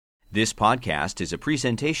This podcast is a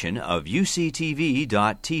presentation of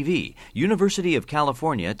UCTV.tv, University of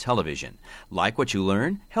California Television. Like what you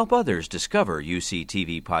learn? Help others discover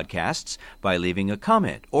UCTV podcasts by leaving a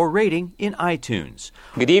comment or rating in iTunes.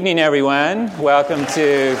 Good evening, everyone. Welcome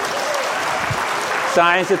to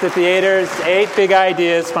Science at the Theater's 8 Big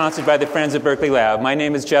Ideas, sponsored by the Friends of Berkeley Lab. My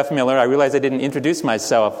name is Jeff Miller. I realize I didn't introduce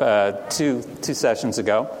myself two sessions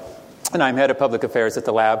ago. And I'm head of public affairs at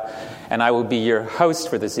the lab, and I will be your host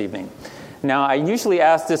for this evening. Now, I usually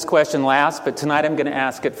ask this question last, but tonight I'm going to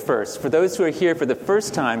ask it first. For those who are here for the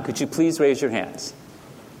first time, could you please raise your hands?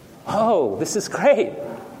 Oh, this is great.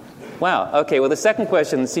 Wow. Okay, well, the second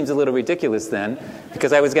question seems a little ridiculous then,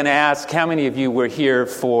 because I was going to ask how many of you were here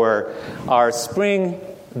for our spring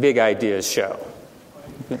Big Ideas show.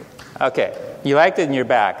 Okay, you liked it and you're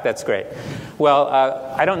back. That's great. Well,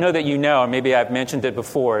 I don't know that you know, or maybe I've mentioned it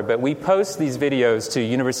before, but we post these videos to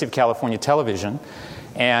University of California Television,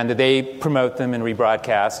 and they promote them and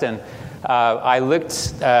rebroadcast. And I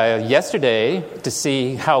looked yesterday to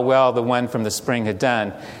see how well the one from the spring had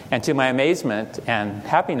done. And to my amazement and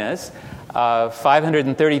happiness,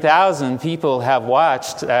 530,000 people have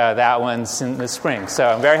watched that one since the spring. So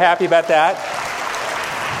I'm very happy about that.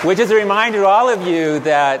 Which is a reminder to all of you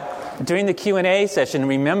that during the Q&A session,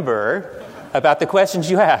 remember about the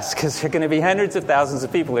questions you ask, because there are going to be hundreds of thousands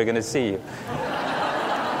of people who are going to see you.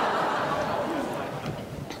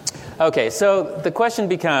 Okay, so the question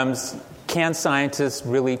becomes, can scientists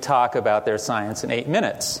really talk about their science in 8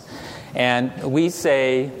 minutes? And we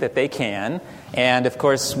say that they can. And, of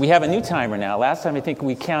course, we have a new timer now. Last time I think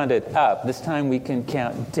we counted up. This time we can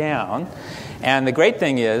count down. And the great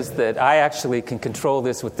thing is that I actually can control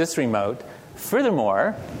this with this remote.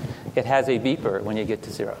 Furthermore, it has a beeper when you get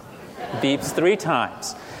to 0. Beeps 3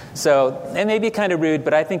 times. So it may be kind of rude,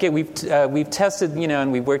 but I think we've tested,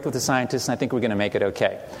 and we've worked with the scientists, and I think we're going to make it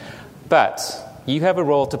okay. But you have a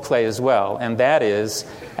role to play as well, and that is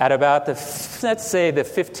at about let's say the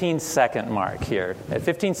 15-second mark here. At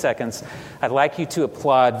 15 seconds, I'd like you to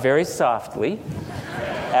applaud very softly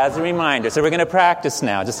as a reminder. So we're going to practice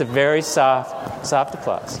now, just a very soft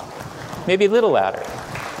applause. Maybe a little louder.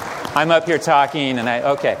 I'm up here talking, and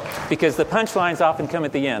because the punchlines often come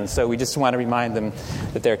at the end, so we just want to remind them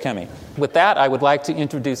that they're coming. With that, I would like to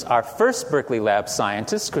introduce our first Berkeley Lab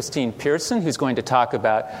scientist, Christine Pearson, who's going to talk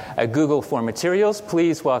about Google for Materials.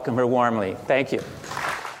 Please welcome her warmly. Thank you.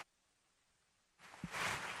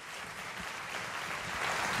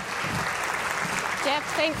 Jeff,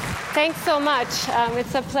 thanks so much.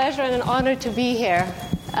 It's a pleasure and an honor to be here.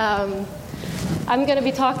 I'm going to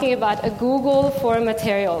be talking about a Google for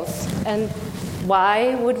Materials. And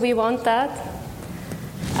why would we want that?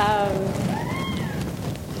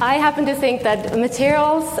 I happen to think that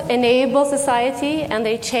materials enable society and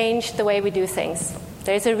they change the way we do things.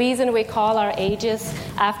 There's a reason we call our ages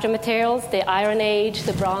after materials, the Iron Age,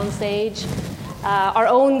 the Bronze Age. Our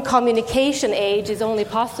own communication age is only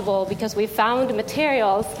possible because we found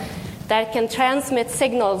materials that can transmit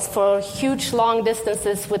signals for huge long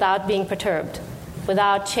distances without being perturbed,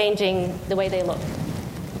 without changing the way they look.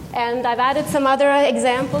 And I've added some other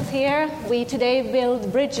examples here. We today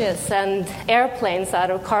build bridges and airplanes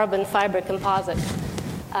out of carbon fiber composite,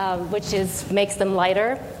 which makes them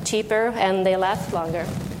lighter, cheaper, and they last longer.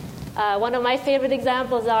 One of my favorite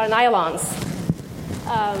examples are nylons.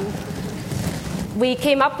 We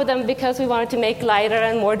came up with them because we wanted to make lighter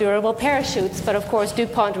and more durable parachutes, but of course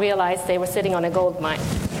DuPont realized they were sitting on a gold mine.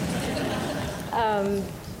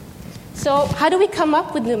 So how do we come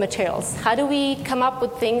up with new materials? How do we come up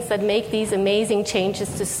with things that make these amazing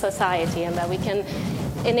changes to society and that we can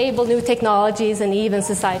enable new technologies and even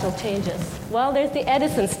societal changes? Well, there's the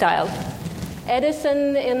Edison style.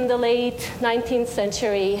 Edison, in the late 19th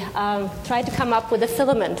century, tried to come up with a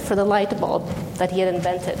filament for the light bulb that he had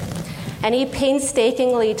invented. And he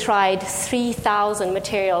painstakingly tried 3,000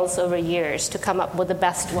 materials over years to come up with the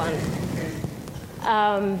best one.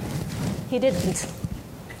 He didn't.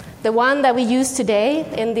 The one that we use today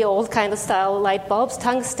in the old kind of style light bulbs,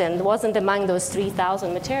 tungsten, wasn't among those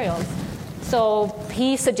 3,000 materials. So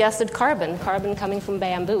he suggested carbon coming from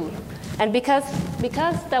bamboo. And because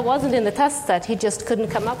that wasn't in the test set, he just couldn't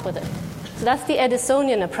come up with it. So that's the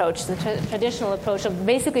Edisonian approach, the traditional approach of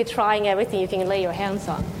basically trying everything you can lay your hands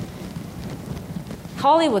on.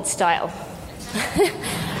 Hollywood style.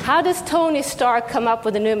 How does Tony Stark come up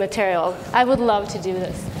with a new material? I would love to do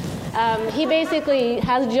this. He basically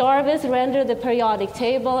has Jarvis render the periodic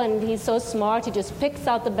table, and he's so smart, he just picks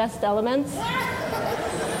out the best elements.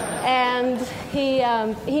 And he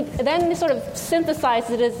then sort of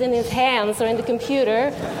synthesizes it in his hands or in the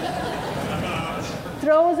computer,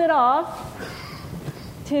 throws it off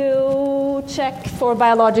to check for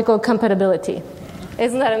biological compatibility.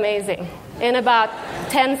 Isn't that amazing? In about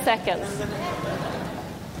 10 seconds.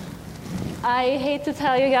 I hate to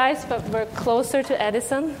tell you guys, but we're closer to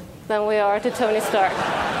Edison than we are to Tony Stark.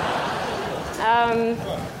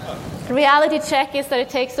 Reality check is that it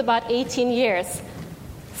takes about 18 years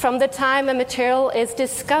from the time a material is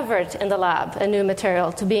discovered in the lab, a new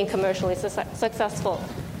material, to being commercially successful.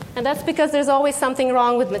 And that's because there's always something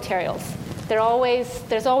wrong with materials.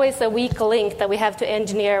 There's always a weak link that we have to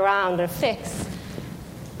engineer around or fix.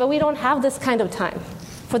 But we don't have this kind of time.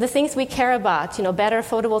 For the things we care about, better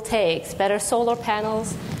photovoltaics, better solar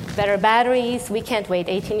panels, better batteries, we can't wait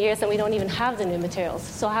 18 years and we don't even have the new materials.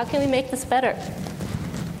 So how can we make this better?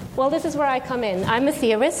 Well, this is where I come in. I'm a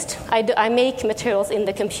theorist. I make materials in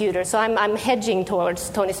the computer, so I'm hedging towards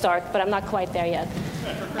Tony Stark, but I'm not quite there yet.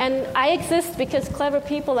 And I exist because clever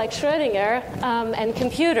people like Schrödinger and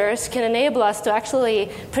computers can enable us to actually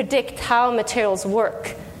predict how materials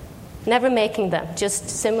work, never making them, just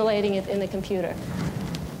simulating it in the computer.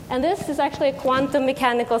 And this is actually a quantum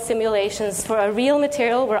mechanical simulations for a real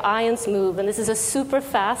material where ions move, and this is a super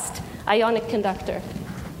fast ionic conductor.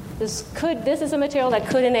 This is a material that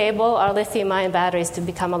could enable our lithium-ion batteries to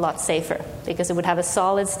become a lot safer because it would have a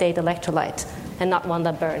solid-state electrolyte and not one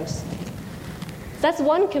that burns. That's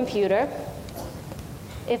one computer.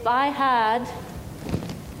 If I had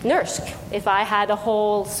NERSC, if I had a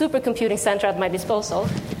whole supercomputing center at my disposal,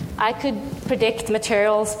 I could predict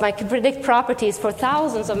materials, I could predict properties for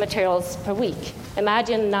thousands of materials per week.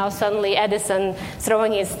 Imagine now suddenly Edison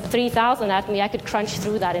throwing his 3,000 at me, I could crunch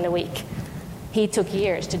through that in a week. He took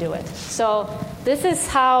years to do it. So this is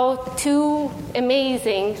how two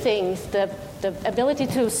amazing things, the ability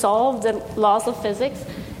to solve the laws of physics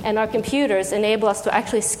and our computers enable us to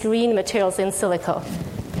actually screen materials in silico.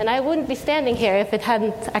 And I wouldn't be standing here if it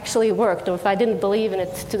hadn't actually worked or if I didn't believe in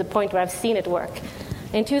it to the point where I've seen it work.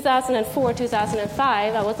 In 2004,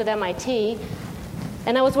 2005, I was at MIT,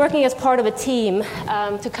 and I was working as part of a team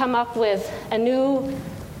to come up with a new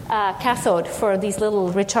cathode for these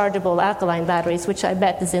little rechargeable alkaline batteries, which I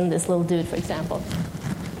bet is in this little dude, for example,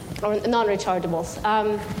 or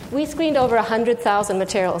non-rechargeables. We screened over 100,000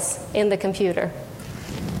 materials in the computer.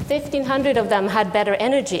 1,500 of them had better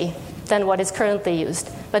energy than what is currently used,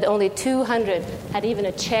 but only 200 had even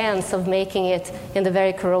a chance of making it in the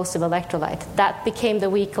very corrosive electrolyte. That became the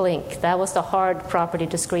weak link. That was the hard property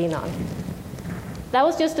to screen on. That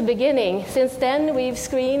was just the beginning. Since then, we've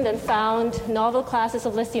screened and found novel classes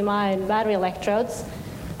of lithium-ion battery electrodes.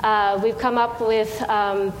 We've come up with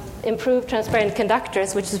improved transparent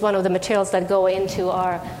conductors, which is one of the materials that go into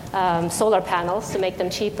our solar panels to make them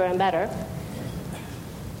cheaper and better.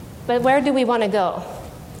 But where do we want to go?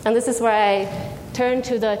 And this is where I turn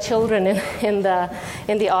to the children in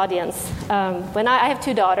the audience. When I have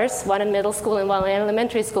two daughters, one in middle school and one in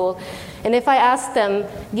elementary school, and if I ask them,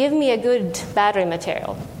 give me a good battery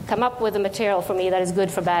material, come up with a material for me that is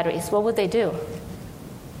good for batteries, what would they do?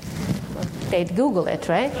 They'd Google it,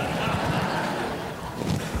 right?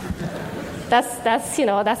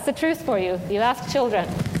 That's the truth for you. You ask children.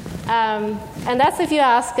 And that's if you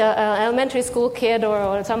ask an elementary school kid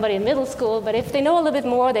or somebody in middle school, but if they know a little bit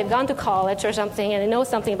more, they've gone to college or something, and they know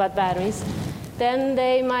something about batteries, then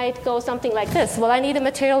they might go something like this. Well, I need a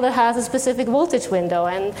material that has a specific voltage window,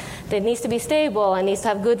 and it needs to be stable, and needs to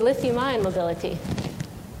have good lithium-ion mobility.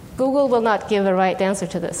 Google will not give a right answer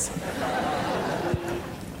to this.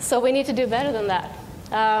 So we need to do better than that.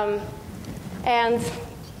 And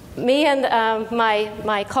me and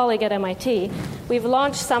my colleague at MIT, we've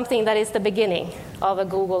launched something that is the beginning of a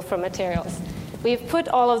Google for materials. We've put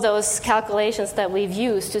all of those calculations that we've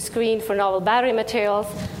used to screen for novel battery materials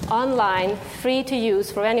online, free to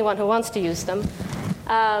use for anyone who wants to use them.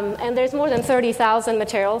 And there's more than 30,000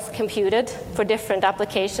 materials computed for different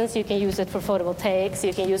applications. You can use it for photovoltaics,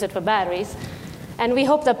 you can use it for batteries. And we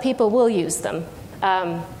hope that people will use them.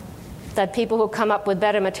 That people who come up with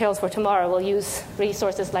better materials for tomorrow will use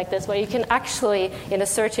resources like this, where you can actually, in a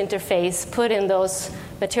search interface, put in those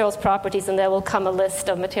materials properties, and there will come a list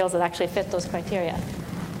of materials that actually fit those criteria.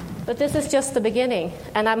 But this is just the beginning,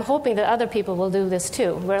 and I'm hoping that other people will do this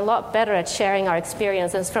too. We're a lot better at sharing our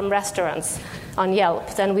experiences from restaurants on Yelp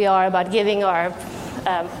than we are about giving our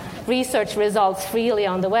research results freely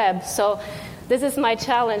on the web. So this is my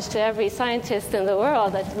challenge to every scientist in the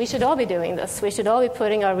world, that we should all be doing this. We should all be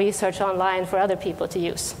putting our research online for other people to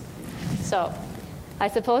use. So I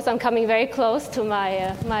suppose I'm coming very close to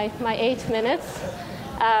my 8 minutes.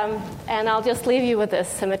 And I'll just leave you with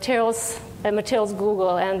this, a materials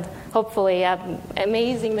Google, and hopefully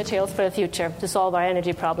amazing materials for the future to solve our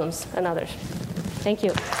energy problems and others. Thank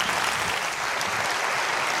you.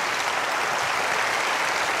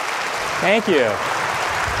 Thank you.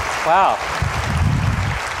 Wow.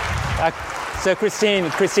 So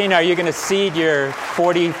Christine, are you going to cede your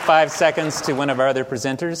 45 seconds to one of our other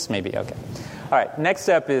presenters? Maybe, okay. All right, next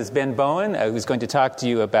up is Ben Bowen, who's going to talk to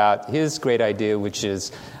you about his great idea, which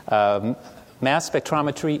is mass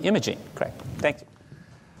spectrometry imaging. Correct. Thank you.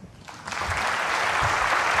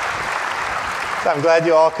 I'm glad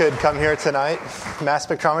you all could come here tonight. Mass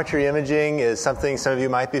spectrometry imaging is something some of you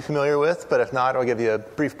might be familiar with, but if not, I'll give you a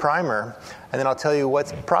brief primer, and then I'll tell you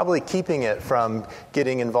what's probably keeping it from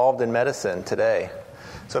getting involved in medicine today.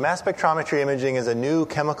 So mass spectrometry imaging is a new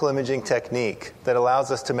chemical imaging technique that allows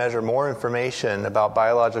us to measure more information about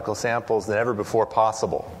biological samples than ever before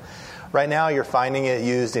possible. Right now, you're finding it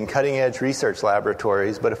used in cutting-edge research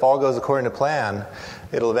laboratories, but if all goes according to plan,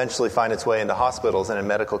 it'll eventually find its way into hospitals and in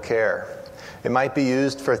medical care. It might be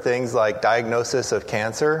used for things like diagnosis of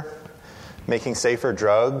cancer, making safer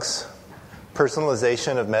drugs,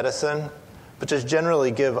 personalization of medicine, but just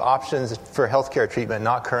generally give options for healthcare treatment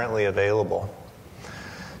not currently available.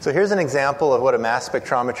 So here's an example of what a mass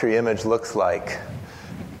spectrometry image looks like.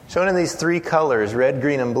 Shown in these three colors, red,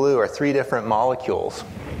 green, and blue, are three different molecules.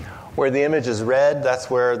 Where the image is red,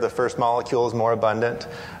 that's where the first molecule is more abundant.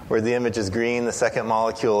 Where the image is green, the second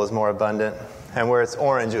molecule is more abundant. And where it's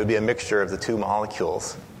orange, it would be a mixture of the two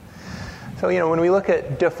molecules. So, when we look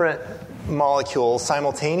at different molecules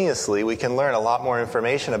simultaneously, we can learn a lot more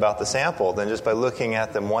information about the sample than just by looking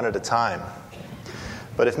at them one at a time.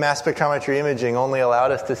 But if mass spectrometry imaging only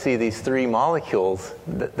allowed us to see these three molecules,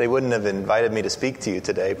 they wouldn't have invited me to speak to you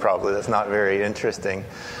today, probably. That's not very interesting.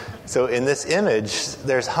 So in this image,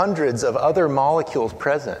 there's hundreds of other molecules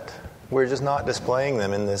present. We're just not displaying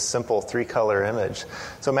them in this simple three-color image.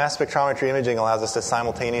 So mass spectrometry imaging allows us to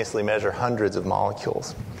simultaneously measure hundreds of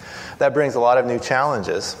molecules. That brings a lot of new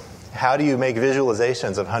challenges. How do you make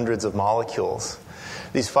visualizations of hundreds of molecules?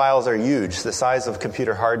 These files are huge, the size of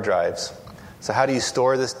computer hard drives. So how do you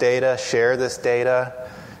store this data, share this data?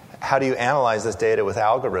 How do you analyze this data with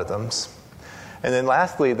algorithms? And then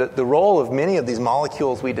lastly, the role of many of these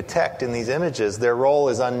molecules we detect in these images, their role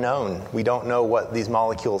is unknown. We don't know what these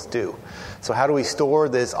molecules do. So how do we store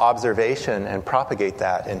this observation and propagate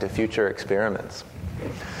that into future experiments?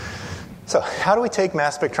 So how do we take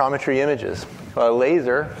mass spectrometry images? Well, a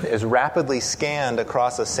laser is rapidly scanned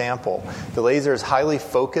across a sample. The laser is highly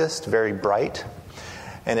focused, very bright,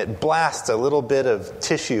 and it blasts a little bit of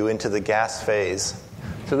tissue into the gas phase.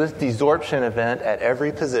 So this desorption event at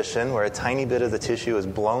every position where a tiny bit of the tissue is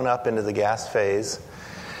blown up into the gas phase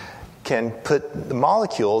can put the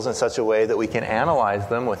molecules in such a way that we can analyze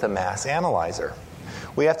them with a mass analyzer.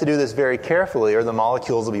 We have to do this very carefully or the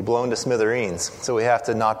molecules will be blown to smithereens, so we have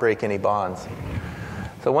to not break any bonds.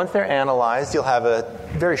 So once they're analyzed, you'll have a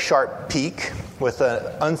very sharp peak with an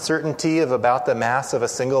uncertainty of about the mass of a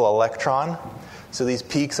single electron. So these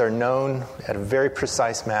peaks are known at a very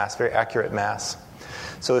precise mass, very accurate mass.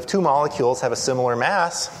 So if two molecules have a similar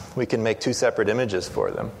mass, we can make two separate images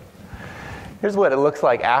for them. Here's what it looks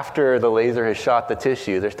like after the laser has shot the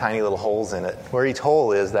tissue. There's tiny little holes in it. Where each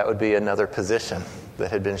hole is, that would be another position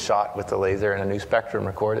that had been shot with the laser and a new spectrum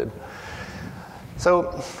recorded.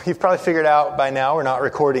 So you've probably figured out by now we're not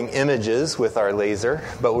recording images with our laser,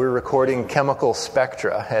 but we're recording chemical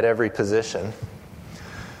spectra at every position.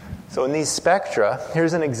 So in these spectra,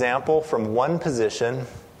 here's an example from one position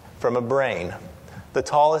from a brain. The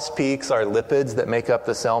tallest peaks are lipids that make up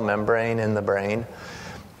the cell membrane in the brain.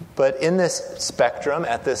 But in this spectrum,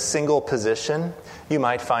 at this single position, you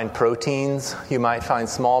might find proteins, you might find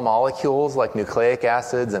small molecules like nucleic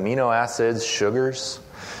acids, amino acids, sugars.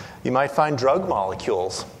 You might find drug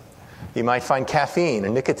molecules. You might find caffeine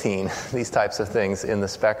and nicotine, these types of things in the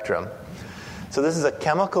spectrum. So this is a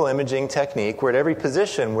chemical imaging technique where at every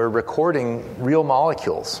position we're recording real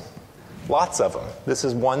molecules. Lots of them. This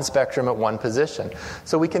is one spectrum at one position.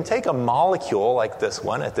 So we can take a molecule like this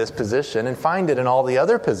one at this position and find it in all the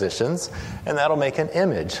other positions, and that'll make an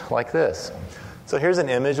image like this. So here's an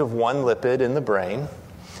image of one lipid in the brain.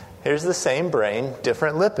 Here's the same brain,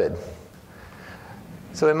 different lipid.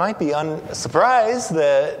 So it might be unsurprised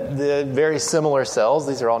that the very similar cells,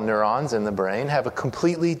 these are all neurons in the brain, have a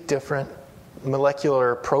completely different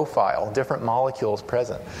molecular profile, different molecules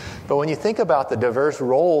present. But when you think about the diverse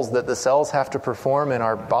roles that the cells have to perform in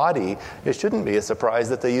our body, it shouldn't be a surprise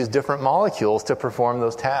that they use different molecules to perform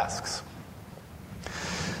those tasks.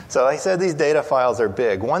 So like I said, these data files are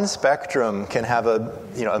big. One spectrum can have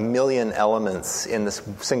a million elements in this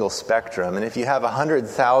single spectrum. And if you have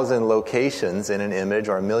 100,000 locations in an image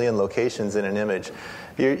or a million locations in an image,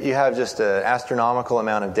 you have just an astronomical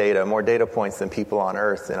amount of data, more data points than people on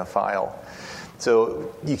Earth in a file.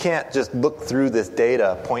 So you can't just look through this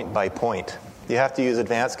data point by point. You have to use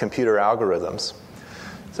advanced computer algorithms.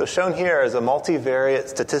 So shown here is a multivariate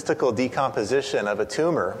statistical decomposition of a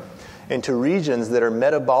tumor into regions that are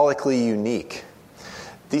metabolically unique.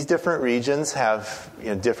 These different regions have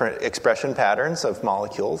different expression patterns of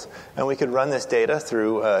molecules, and we could run this data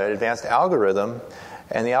through an advanced algorithm,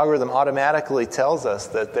 and the algorithm automatically tells us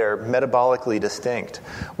that they're metabolically distinct.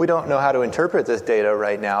 We don't know how to interpret this data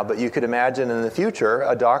right now, but you could imagine in the future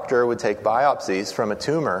a doctor would take biopsies from a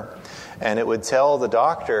tumor, and it would tell the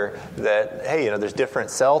doctor that, hey, there's different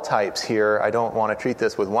cell types here. I don't want to treat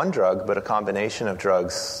this with one drug, but a combination of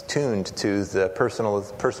drugs tuned to the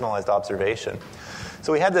personalized observation.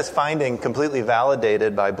 So we had this finding completely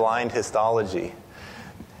validated by blind histology.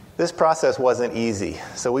 This process wasn't easy,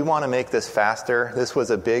 so we want to make this faster. This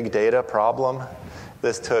was a big data problem.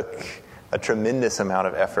 This took a tremendous amount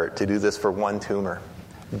of effort to do this for one tumor.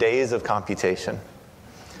 Days of computation.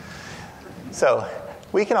 So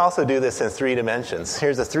we can also do this in 3 dimensions.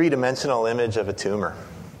 Here's a 3-dimensional image of a tumor.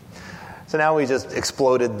 So now we just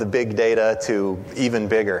exploded the big data to even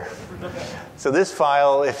bigger. So this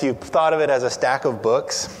file, if you thought of it as a stack of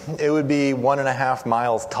books, it would be 1.5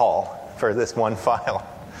 miles tall for this one file.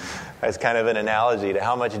 As kind of an analogy to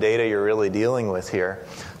how much data you're really dealing with here.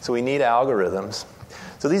 So we need algorithms.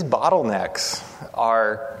 So these bottlenecks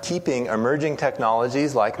are keeping emerging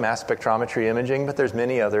technologies like mass spectrometry imaging, but there's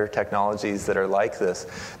many other technologies that are like this.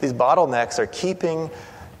 These bottlenecks are keeping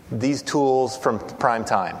these tools from prime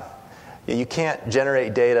time. You can't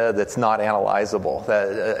generate data that's not analyzable.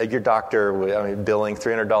 Your doctor, billing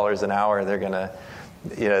 $300 an hour, they're going to,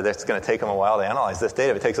 that's going to take them a while to analyze this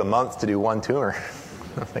data. If it takes a month to do one tumor.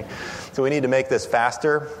 So we need to make this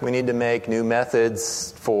faster. We need to make new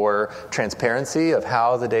methods for transparency of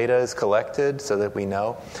how the data is collected so that we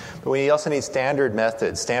know. But we also need standard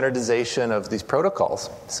methods, standardization of these protocols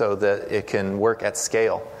so that it can work at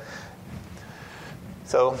scale.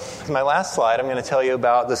 So my last slide, I'm going to tell you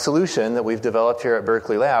about the solution that we've developed here at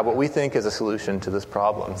Berkeley Lab, what we think is a solution to this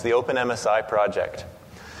problem. It's the OpenMSI project.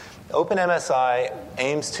 OpenMSI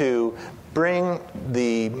aims to bring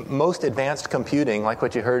the most advanced computing, like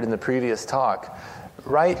what you heard in the previous talk,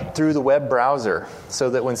 right through the web browser, so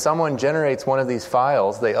that when someone generates one of these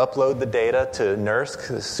files, they upload the data to NERSC,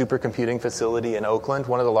 the supercomputing facility in Oakland,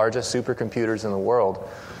 one of the largest supercomputers in the world.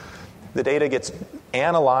 The data gets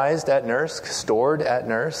analyzed at NERSC, stored at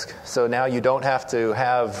NERSC, so now you don't have to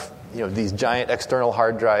have these giant external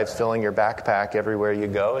hard drives filling your backpack everywhere you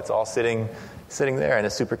go. It's all sitting there in a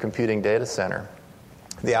supercomputing data center.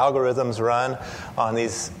 The algorithms run on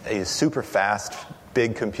these super fast,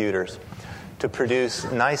 big computers to produce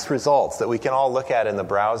nice results that we can all look at in the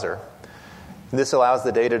browser. This allows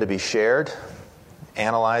the data to be shared,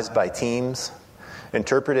 analyzed by teams,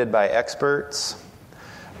 interpreted by experts,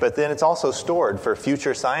 but then it's also stored for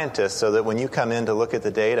future scientists so that when you come in to look at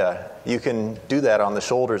the data, you can do that on the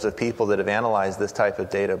shoulders of people that have analyzed this type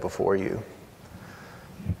of data before you.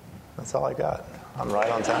 That's all I got. I'm right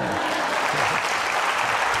on time.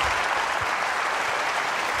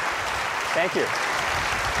 Thank you.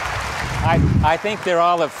 I think they're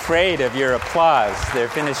all afraid of your applause. They're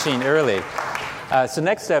finishing early. So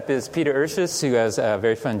next up is Peter Urshus, who has a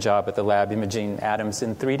very fun job at the lab imaging atoms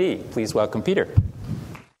in 3D. Please welcome Peter.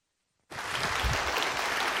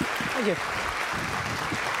 Thank you.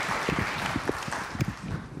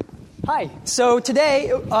 Hi. So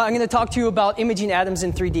today I'm going to talk to you about imaging atoms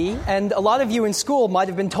in 3D. And a lot of you in school might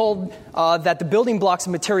have been told that the building blocks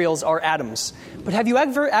of materials are atoms. But have you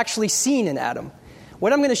ever actually seen an atom?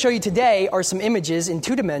 What I'm going to show you today are some images in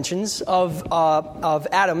 2 dimensions of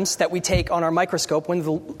atoms that we take on our microscope, one of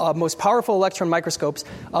the most powerful electron microscopes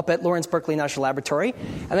up at Lawrence Berkeley National Laboratory.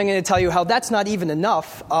 And I'm going to tell you how that's not even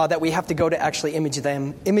enough, that we have to go to actually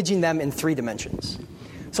imaging them in 3 dimensions.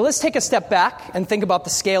 So let's take a step back and think about the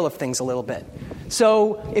scale of things a little bit.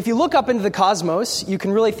 So if you look up into the cosmos, you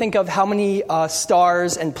can really think of how many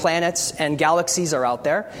stars and planets and galaxies are out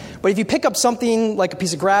there. But if you pick up something like a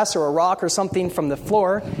piece of grass or a rock or something from the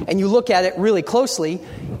floor and you look at it really closely,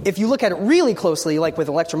 if you look at it really closely, like with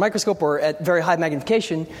an electron microscope or at very high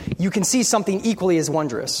magnification, you can see something equally as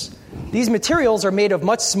wondrous. These materials are made of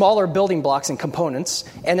much smaller building blocks and components,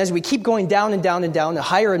 and as we keep going down and down and down,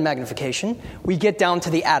 higher in magnification, we get down to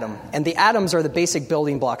the atom. And the atoms are the basic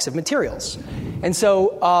building blocks of materials. And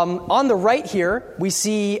so on the right here, we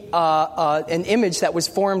see an image that was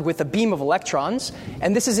formed with a beam of electrons.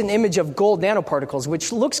 And this is an image of gold nanoparticles,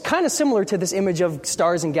 which looks kind of similar to this image of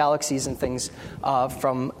stars and galaxies and things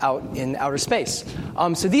from out in outer space.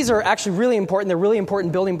 So these are actually really important. They're really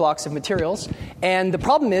important building blocks of materials. And the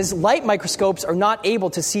problem is light microscopes are not able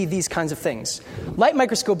to see these kinds of things. Light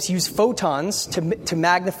microscopes use photons to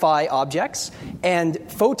magnify objects, and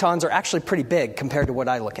photons are actually pretty big compared to what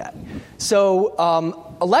I look at. So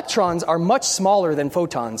electrons are much smaller than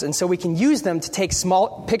photons, and so we can use them to take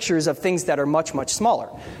small pictures of things that are much, much smaller.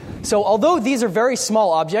 So although these are very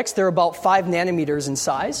small objects, they're about 5 nanometers in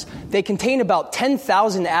size, they contain about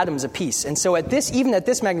 10,000 atoms apiece. And so even at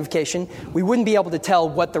this magnification, we wouldn't be able to tell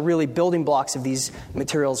what the really building blocks of these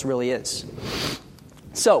materials really is.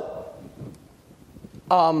 So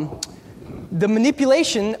the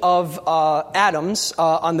manipulation of atoms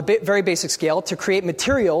on the very basic scale to create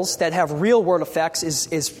materials that have real-world effects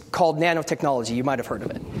is called nanotechnology. You might have heard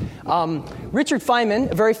of it. Richard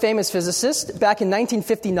Feynman, a very famous physicist, back in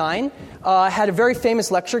 1959, had a very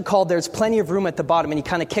famous lecture called There's Plenty of Room at the Bottom, and he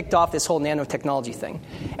kind of kicked off this whole nanotechnology thing.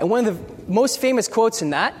 And one of the most famous quotes in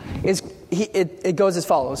that is, it goes as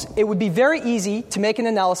follows. It would be very easy to make an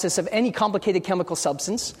analysis of any complicated chemical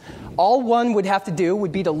substance. All one would have to do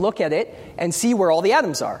would be to look at it and see where all the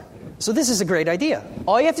atoms are. So this is a great idea.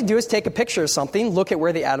 All you have to do is take a picture of something, look at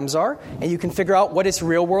where the atoms are, and you can figure out what its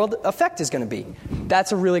real-world effect is going to be.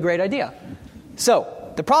 That's a really great idea.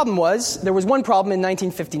 So the problem was, there was one problem in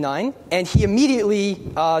 1959, and he immediately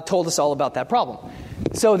told us all about that problem.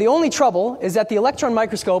 So the only trouble is that the electron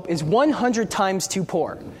microscope is 100 times too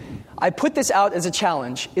poor. I put this out as a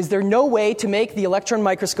challenge. Is there no way to make the electron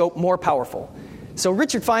microscope more powerful? So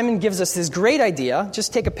Richard Feynman gives us this great idea.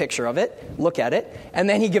 Just take a picture of it, look at it, and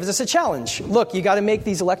then he gives us a challenge. Look, you got to make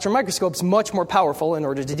these electron microscopes much more powerful in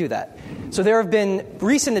order to do that. So there have been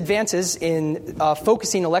recent advances in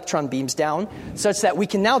focusing electron beams down such that we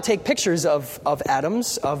can now take pictures of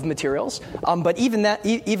atoms, of materials. But even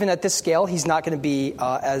at this scale, he's not going to be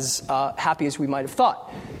as happy as we might have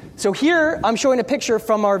thought. So here I'm showing a picture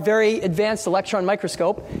from our very advanced electron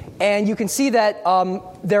microscope, and you can see that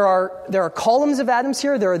there are columns of atoms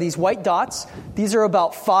here. There are these white dots. These are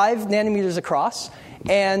about 5 nanometers across,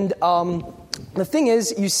 and the thing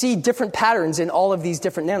is, you see different patterns in all of these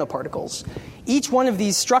different nanoparticles. Each one of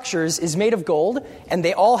these structures is made of gold, and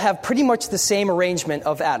they all have pretty much the same arrangement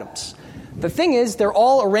of atoms. The thing is, they're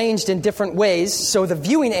all arranged in different ways, so the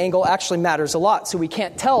viewing angle actually matters a lot. So we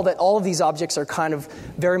can't tell that all of these objects are kind of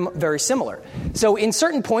very, very similar. So in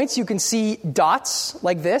certain points, you can see dots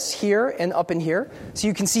like this here and up in here. So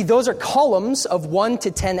you can see those are columns of 1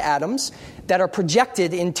 to 10 atoms that are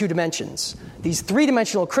projected in 2 dimensions. These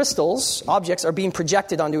 3-dimensional crystals, objects, are being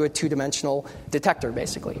projected onto a 2-dimensional detector,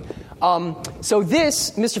 basically. So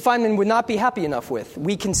this, Mr. Feynman would not be happy enough with.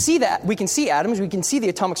 We can see that. We can see atoms. We can see the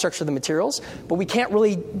atomic structure of the materials, but we can't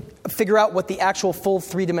really figure out what the actual full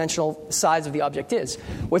 3-dimensional size of the object is.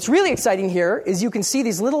 What's really exciting here is you can see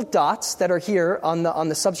these little dots that are here on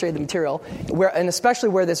the substrate of the material, and especially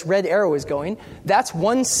where this red arrow is going. That's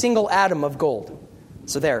one single atom of gold.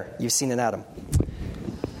 So there, you've seen an atom.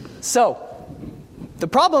 So the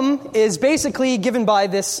problem is basically given by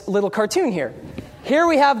this little cartoon here. Here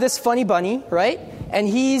we have this funny bunny, right? And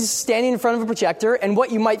he's standing in front of a projector, and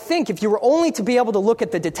what you might think, if you were only to be able to look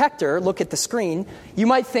at the detector, look at the screen, you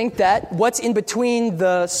might think that what's in between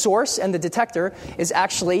the source and the detector is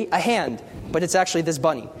actually a hand, but it's actually this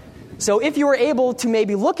bunny. So if you were able to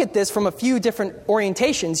maybe look at this from a few different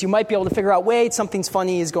orientations, you might be able to figure out, wait, something's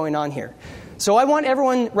funny is going on here. So I want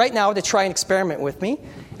everyone right now to try and experiment with me.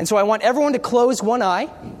 And so I want everyone to close one eye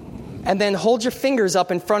and then hold your fingers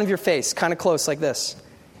up in front of your face, kind of close like this.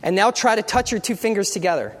 And now try to touch your 2 fingers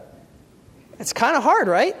together. It's kind of hard,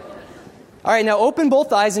 right? All right, now open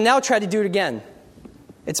both eyes and now try to do it again.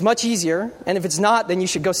 It's much easier. And if it's not, then you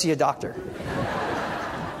should go see a doctor.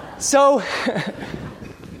 So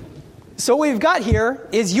what we've got here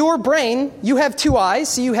is your brain. You have 2 eyes,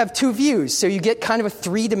 so you have 2 views. So you get kind of a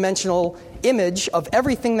 3-dimensional image of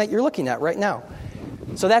everything that you're looking at right now.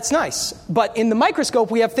 So that's nice. But in the microscope,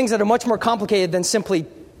 we have things that are much more complicated than simply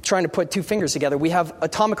trying to put 2 fingers together. We have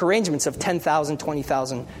atomic arrangements of 10,000,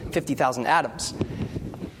 20,000, 50,000 atoms.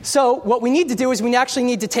 So what we need to do is we actually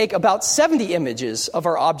need to take about 70 images of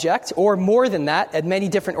our object, or more than that, at many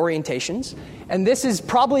different orientations. And this is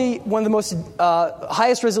probably one of the most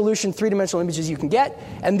highest resolution 3-dimensional images you can get.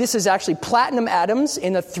 And this is actually platinum atoms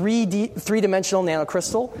in a 3-dimensional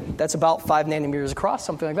nanocrystal. That's about 5 nanometers across,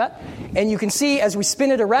 something like that. And you can see as we spin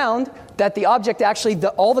it around that the object actually,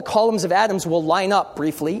 all the columns of atoms will line up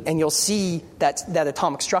briefly, and you'll see that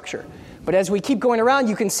atomic structure. But as we keep going around,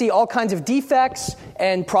 you can see all kinds of defects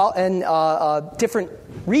and different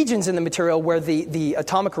regions in the material where the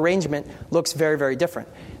atomic arrangement looks very, very different.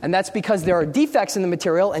 And that's because there are defects in the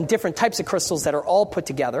material and different types of crystals that are all put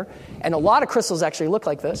together. And a lot of crystals actually look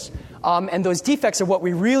like this. And those defects are what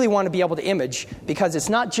we really want to be able to image, because it's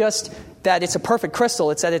not just that it's a perfect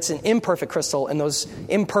crystal, it's that it's an imperfect crystal, and those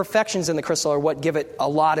imperfections in the crystal are what give it a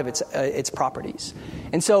lot of its properties.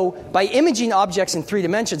 And so by imaging objects in 3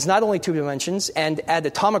 dimensions, not only 2 dimensions, and at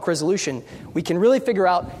atomic resolution, we can really figure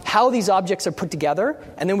out how these objects are put together,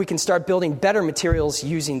 and then we can start building better materials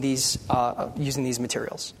using these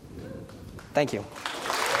materials. Thank you.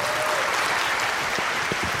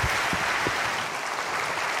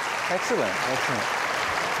 Excellent.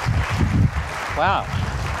 Wow.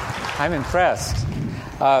 I'm impressed.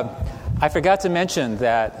 I forgot to mention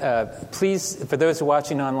that, please, for those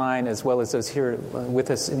watching online as well as those here with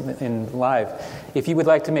us in live, if you would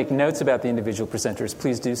like to make notes about the individual presenters,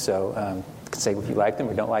 please do so. You can say if you like them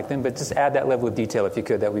or don't like them, but just add that level of detail if you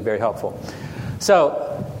could. That would be very helpful.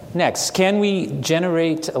 So, next, can we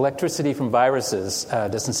generate electricity from viruses?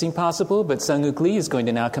 Doesn't seem possible, but Sung-Uk Lee is going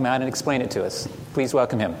to now come out and explain it to us. Please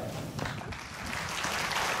welcome him.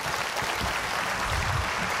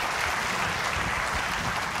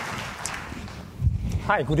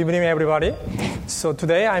 Hi, good evening, everybody. So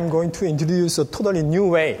today I'm going to introduce a totally new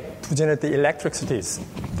way to generate the electricities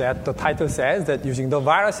that the title says, that using the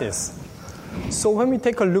viruses. So when we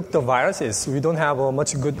take a look at the viruses, we don't have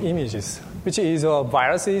much good images, which is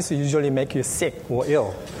viruses usually make you sick or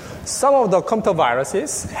ill. Some of the computer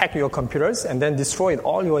viruses hack your computers and then destroy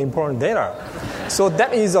all your important data. So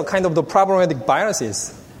that is a kind of the problematic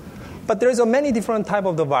viruses. But there's a many different type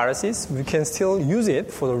of the viruses. We can still use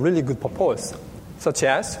it for a really good purpose, such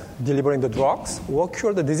as delivering the drugs or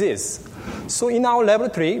cure the disease. So in our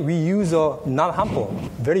laboratory, we use non-harmful,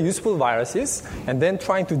 very useful viruses, and then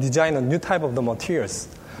trying to design a new type of the materials.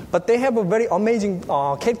 But they have a very amazing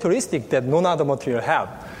characteristic that none other material have,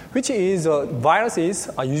 which is viruses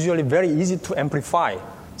are usually very easy to amplify.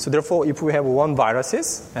 So therefore, if we have one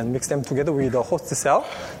viruses and mix them together with a host cell,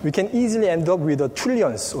 we can easily end up with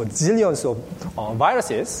trillions or zillions of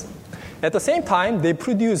viruses. At the same time, they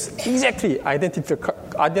produce exactly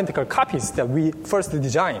identical copies that we first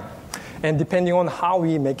designed. And depending on how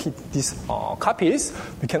we make these copies,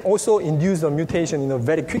 we can also induce the mutation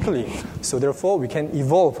very quickly. So therefore, we can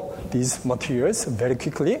evolve these materials very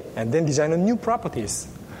quickly and then design new properties.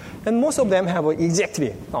 And most of them have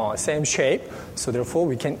exactly same shape. So therefore,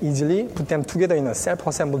 we can easily put them together in a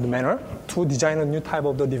self-assembled manner to design a new type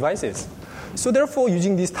of the devices. So therefore,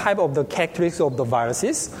 using this type of the characteristics of the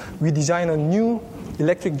viruses, we design a new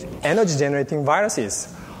electric energy generating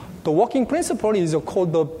viruses. The working principle is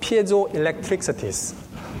called the piezoelectricities.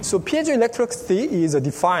 So piezoelectricity is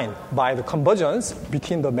defined by the convergence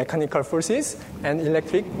between the mechanical forces and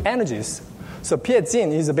electric energies. So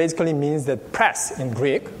piezin is basically means that press in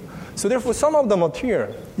Greek. So therefore, some of the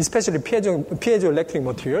material, especially piezoelectric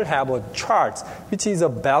material, have a charge which is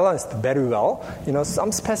balanced very well in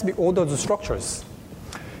some specific ordered structures.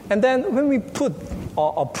 And then when we put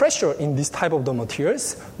a pressure in this type of the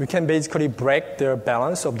materials, we can basically break their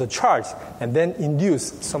balance of the charge and then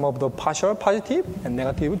induce some of the partial positive and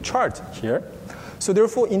negative charge here. So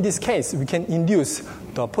therefore, in this case, we can induce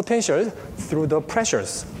the potential through the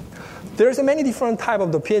pressures. There's many different types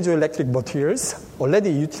of the piezoelectric materials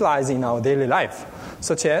already utilized in our daily life,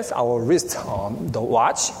 such as our wrist, the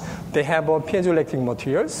watch. They have piezoelectric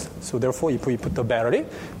materials. So therefore, if we put the battery,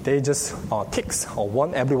 they just ticks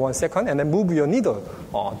one every 1 second and then move your needle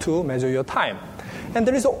to measure your time. And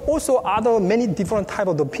there is also many different types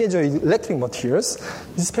of the piezoelectric materials,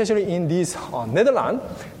 especially in this Netherlands.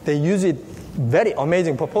 They use it very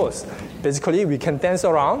amazing purpose. Basically, we can dance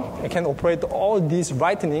around and can operate all this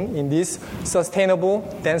brightening in this sustainable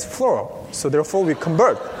dance floor. So therefore, we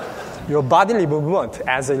convert your bodily movement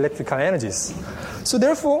as electrical energies. So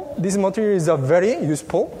therefore, these materials are very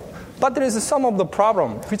useful. But there is some of the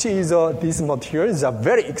problem, which is these materials are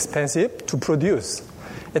very expensive to produce.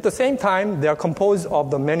 At the same time, they are composed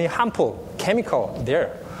of the many harmful chemicals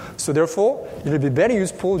there. So therefore, it will be very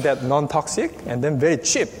useful that non-toxic and then very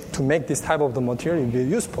cheap to make this type of the material be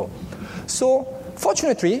useful. So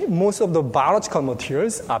fortunately, most of the biological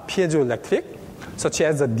materials are piezoelectric, such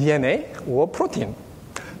as the DNA or protein.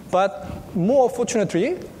 But more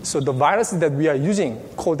fortunately, so the viruses that we are using,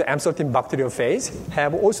 called the M13 bacteriophage,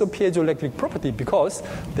 have also piezoelectric property because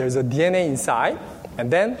there's a DNA inside,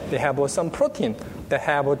 and then they have some protein that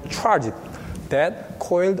have a charge that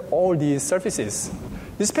coiled all these surfaces.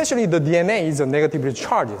 Especially the DNA is negatively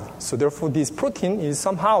charged. So therefore, this protein is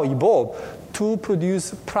somehow evolved to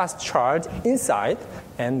produce plus charge inside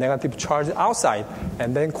and negative charge outside,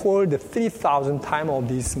 and then coil the 3,000 times of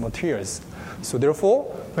these materials. So therefore,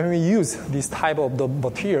 when we use this type of the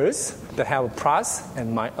materials that have plus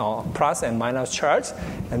and minus charge,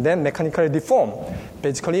 and then mechanically deform,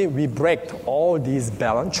 basically we break all these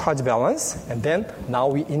charge balance, and then now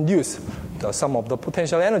we induce some of the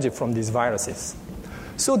potential energy from these viruses.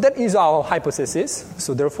 So that is our hypothesis.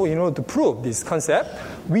 So therefore, in order to prove this concept,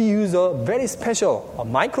 we use a very special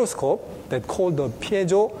microscope that called the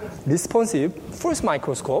piezo-responsive force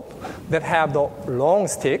microscope that have the long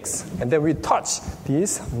sticks, and then we touch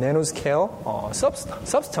these nanoscale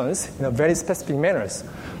substance in a very specific manners.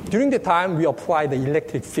 During the time, we apply the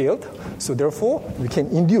electric field, so therefore, we can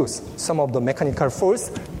induce some of the mechanical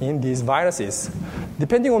force in these viruses.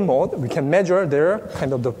 Depending on mode, we can measure their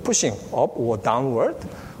kind of the pushing up or downward,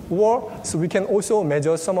 or so we can also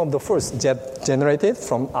measure some of the force generated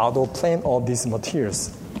from outer plane of these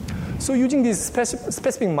materials. So using these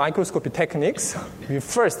specific microscopy techniques, we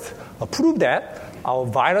first prove that our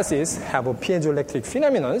viruses have a piezoelectric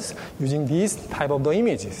phenomenon using these type of the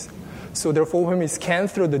images. So therefore, when we scan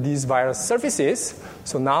through these virus surfaces,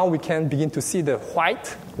 so now we can begin to see the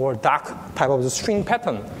white or dark type of the string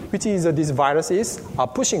pattern, which is these viruses are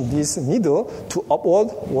pushing this needle to upward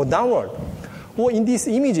or downward. Or in these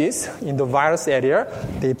images, in the virus area,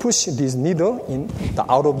 they push this needle in the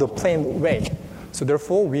out of the plane way. So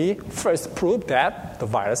therefore, we first prove that the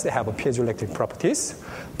viruses have a piezoelectric properties.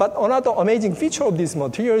 But another amazing feature of these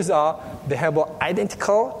materials are they have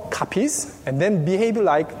identical copies and then behave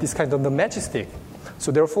like this kind of the matchstick.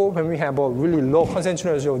 So therefore, when we have a really low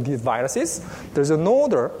concentration of these viruses, there's no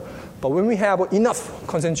odor. But when we have enough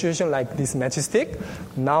concentration like this matchstick,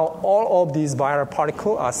 now all of these viral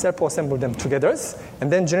particles are self-assemble them together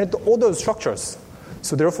and then generate the odor structures.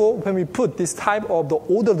 So therefore, when we put this type of the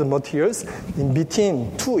ordered materials in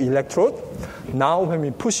between two electrodes, now when we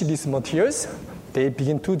push these materials, they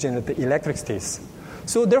begin to generate the electricities.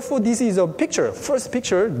 So therefore, this is a first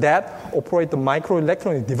picture that operate the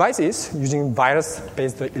microelectronic devices using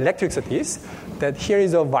virus-based electricities. That here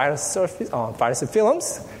is a virus surface, virus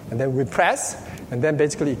films, and then we press, and then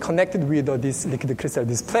basically connected with this liquid crystal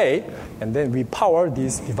display, and then we power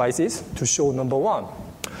these devices to show number one.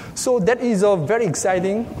 So that is a very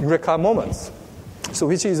exciting Eureka moment, so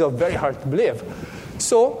which is very hard to believe.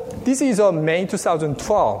 So this is May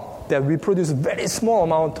 2012 that we produce very small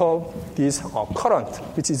amount of this current,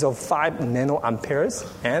 which is 5 nanoamperes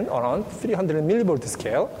and around 300 millivolt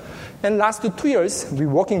scale. And last 2 years, we're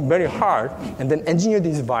working very hard and then engineer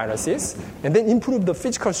these viruses and then improve the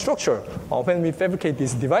physical structure when we fabricate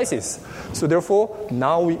these devices. So therefore,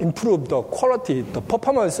 now we improve the quality, the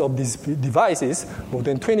performance of these devices more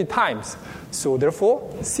than 20 times. So therefore,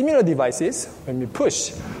 similar devices, when we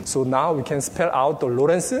push, so now we can spell out the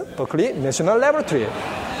Lawrence Berkeley National Laboratory,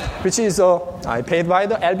 which is paid by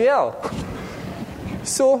the LBL.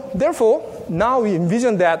 So therefore, now we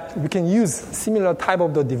envision that we can use similar type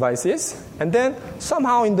of the devices, and then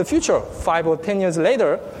somehow in the future, 5 or 10 years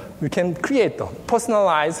later, we can create a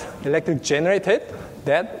personalized electric generator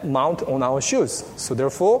that mount on our shoes. So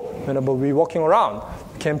therefore, whenever we're walking around,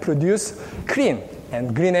 we can produce clean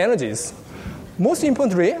and green energies. Most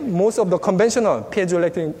importantly, most of the conventional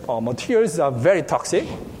piezoelectric materials are very toxic,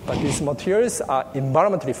 but these materials are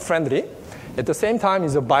environmentally friendly. At the same time,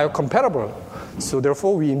 is biocompatible. So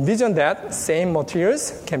therefore, we envision that same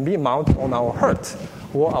materials can be mounted on our heart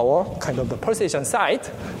or our kind of the pulsation site.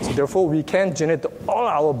 So therefore, we can generate all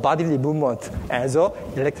our bodily movement as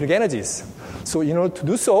electric energies. So in order to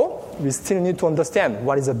do so, we still need to understand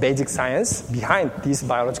what is the basic science behind these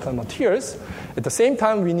biological materials. At the same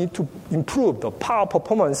time, we need to improve the power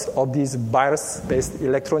performance of these virus-based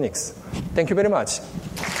electronics. Thank you very much.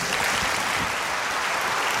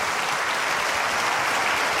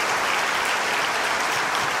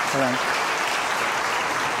 Hold on.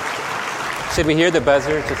 Should we hear the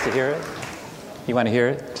buzzer just to hear it? You want to hear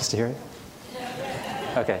it just to hear it?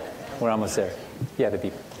 Okay, we're almost there. Yeah, the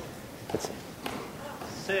beep. Let's see.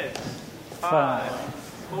 6, 5,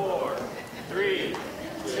 4, 3,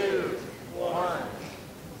 2, 1.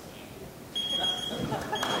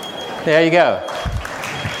 There you go.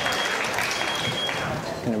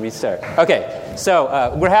 Going to restart. Okay,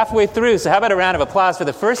 so we're halfway through, so how about a round of applause for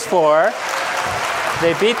the first 4?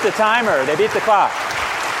 They beat the timer. They beat the clock.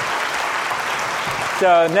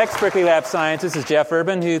 So next Berkeley Lab scientist is Jeff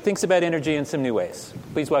Urban, who thinks about energy in some new ways.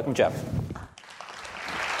 Please welcome Jeff.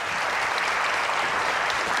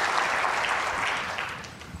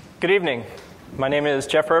 Good evening. My name is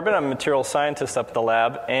Jeff Urban. I'm a material scientist up at the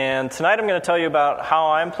lab. And tonight I'm going to tell you about how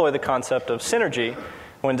I employ the concept of synergy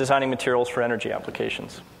when designing materials for energy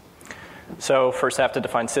applications. So first I have to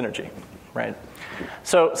define synergy, right?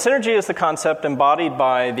 So synergy is the concept embodied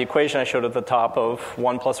by the equation I showed at the top of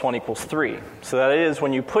 1 + 1 = 3. So that is,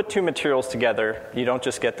 when you put two materials together, you don't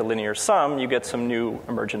just get the linear sum, you get some new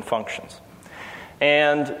emergent functions.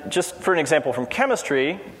 And just for an example from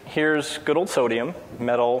chemistry, here's good old sodium,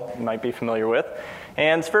 metal you might be familiar with,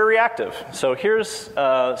 and it's very reactive. So here's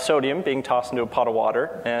sodium being tossed into a pot of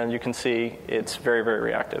water, and you can see it's very, very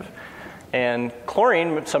reactive. And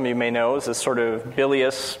chlorine, some of you may know, is this sort of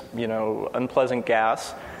bilious, unpleasant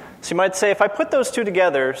gas. So you might say, if I put those two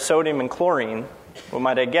together, sodium and chlorine, what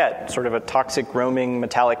might I get? Sort of a toxic, roaming,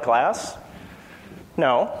 metallic glass?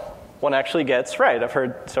 No. One actually gets, right, I've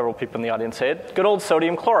heard several people in the audience say it, good old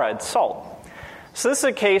sodium chloride, salt. So this is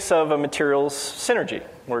a case of a materials synergy,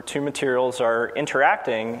 where two materials are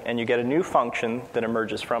interacting and you get a new function that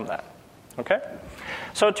emerges from that. Okay?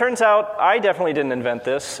 So it turns out I definitely didn't invent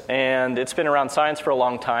this, and it's been around science for a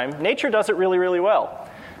long time. Nature does it really, really well.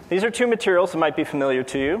 These are two materials that might be familiar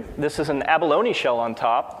to you. This is an abalone shell on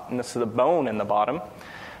top, and this is a bone in the bottom.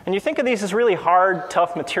 And you think of these as really hard,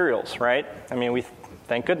 tough materials, right? I mean,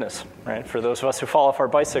 thank goodness, right, for those of us who fall off our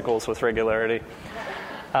bicycles with regularity.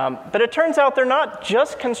 But it turns out they're not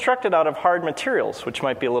just constructed out of hard materials, which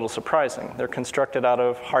might be a little surprising. They're constructed out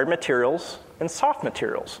of hard materials and soft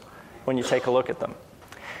materials when you take a look at them.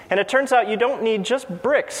 And it turns out you don't need just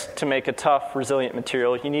bricks to make a tough, resilient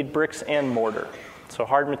material. You need bricks and mortar. So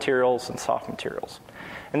hard materials and soft materials.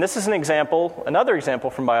 And this is another example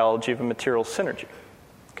from biology of a materials synergy.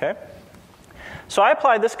 Okay? So I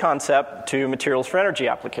applied this concept to materials for energy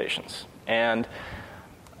applications. And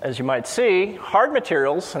as you might see, hard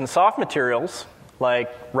materials and soft materials,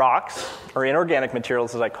 like rocks, or inorganic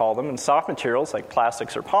materials as I call them, and soft materials like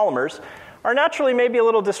plastics or polymers, are naturally maybe a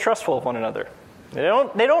little distrustful of one another. They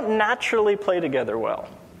don't naturally play together well,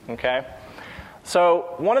 okay?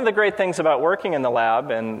 So one of the great things about working in the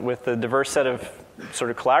lab and with the diverse set of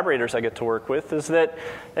sort of collaborators I get to work with is that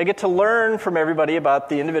I get to learn from everybody about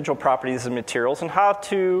the individual properties of materials and how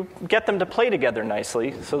to get them to play together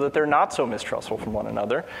nicely so that they're not so mistrustful from one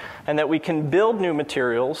another, and that we can build new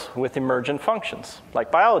materials with emergent functions,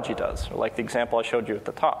 like biology does, or like the example I showed you at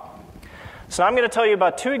the top. So now I'm going to tell you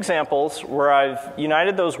about two examples where I've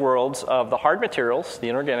united those worlds of the hard materials, the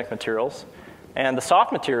inorganic materials, and the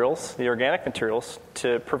soft materials, the organic materials,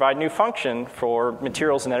 to provide new function for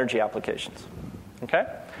materials and energy applications. Okay?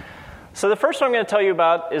 So the first one I'm going to tell you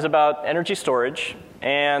about is about energy storage.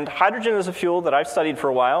 And hydrogen is a fuel that I've studied for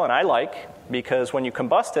a while and I like because when you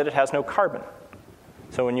combust it, it has no carbon.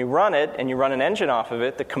 So when you run it and you run an engine off of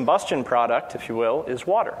it, the combustion product, if you will, is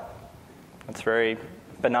water. That's very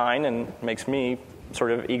benign and makes me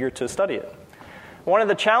sort of eager to study it. One of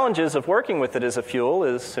the challenges of working with it as a fuel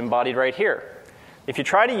is embodied right here. If you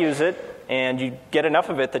try to use it and you get enough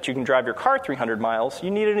of it that you can drive your car 300 miles,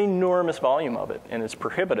 you need an enormous volume of it, and it's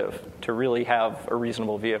prohibitive to really have a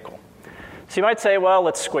reasonable vehicle. So you might say, well,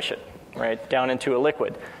 let's squish it, right, down into a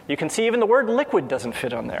liquid. You can see even the word liquid doesn't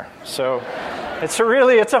fit on there. So it's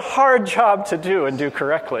a hard job to do and do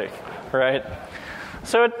correctly, right?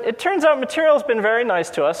 So it turns out material has been very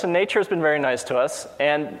nice to us, and nature has been very nice to us,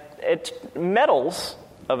 and metals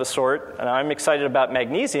of a sort, and I'm excited about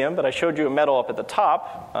magnesium, but I showed you a metal up at the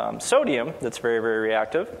top, sodium, that's very, very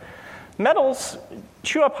reactive. Metals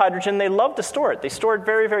chew up hydrogen. They love to store it. They store it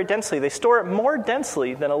very, very densely. They store it more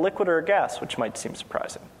densely than a liquid or a gas, which might seem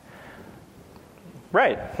surprising.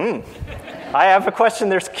 Right. I have a question.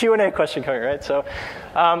 There's a Q&A question coming, right? So,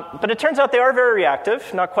 but it turns out they are very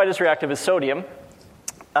reactive, not quite as reactive as sodium.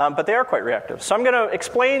 But they are quite reactive. So I'm going to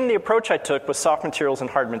explain the approach I took with soft materials and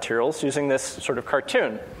hard materials using this sort of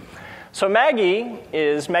cartoon. So Maggie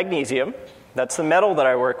is magnesium. That's the metal that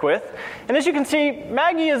I work with. And as you can see,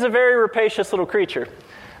 Maggie is a very rapacious little creature.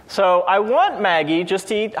 So I want Maggie just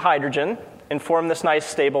to eat hydrogen and form this nice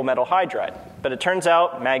stable metal hydride. But it turns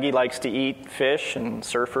out Maggie likes to eat fish and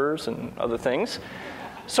surfers and other things.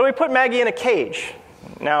 So we put Maggie in a cage.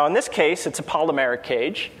 Now in this case, it's a polymeric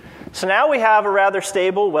cage. So now we have a rather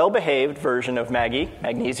stable, well-behaved version of Maggie,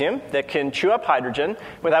 magnesium, that can chew up hydrogen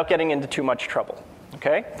without getting into too much trouble.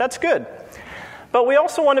 Okay? That's good. But we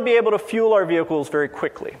also want to be able to fuel our vehicles very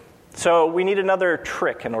quickly. So we need another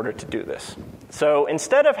trick in order to do this. So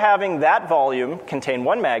instead of having that volume contain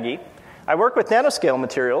one Maggie, I work with nanoscale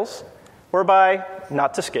materials, whereby,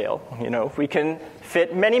 not to scale, we can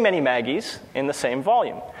fit many, many Maggies in the same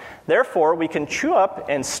volume. Therefore, we can chew up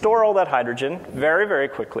and store all that hydrogen very, very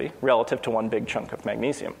quickly relative to one big chunk of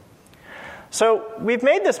magnesium. So we've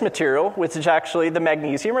made this material, which is actually the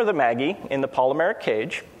magnesium or the Maggie in the polymeric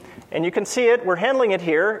cage. And you can see it. We're handling it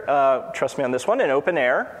here, trust me on this one, in open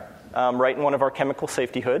air, right in one of our chemical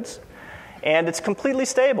safety hoods. And it's completely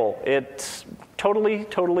stable. It's totally,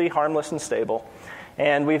 totally harmless and stable.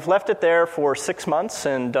 And we've left it there for 6 months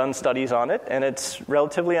and done studies on it, and it's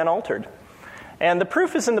relatively unaltered. And the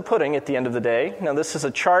proof is in the pudding at the end of the day. Now, this is a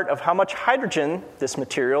chart of how much hydrogen this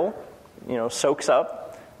material, soaks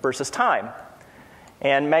up versus time.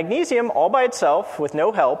 And magnesium all by itself, with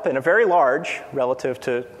no help, and a very large relative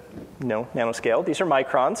to nanoscale. These are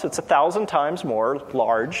microns, so it's 1,000 times more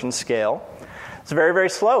large in scale. It's very, very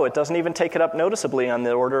slow. It doesn't even take it up noticeably on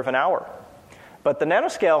the order of an hour. But the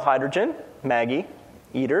nanoscale hydrogen, Maggie,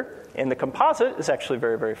 ITER, in the composite is actually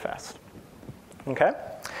very, very fast. Okay?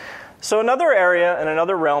 So another area and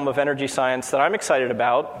another realm of energy science that I'm excited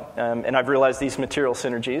about, and I've realized these material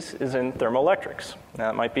synergies, is in thermoelectrics. Now,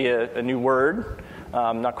 it might be a new word,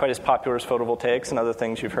 not quite as popular as photovoltaics and other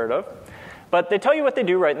things you've heard of. But they tell you what they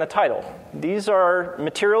do right in the title. These are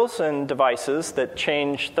materials and devices that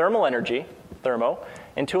change thermal energy, thermo,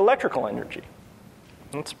 into electrical energy.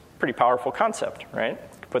 It's a pretty powerful concept, right?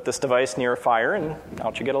 Put this device near a fire and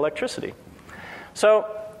out you get electricity. So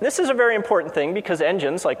this is a very important thing because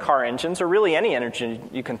engines, like car engines, or really any energy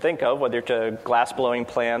you can think of, whether it's a glass-blowing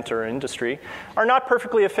plant or industry, are not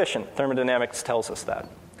perfectly efficient. Thermodynamics tells us that.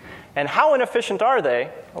 And how inefficient are they?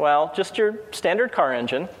 Well, just your standard car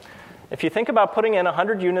engine. If you think about putting in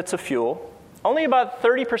 100 units of fuel, only about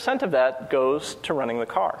 30% of that goes to running the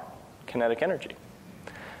car, kinetic energy.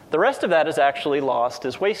 The rest of that is actually lost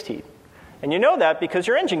as waste heat. And you know that because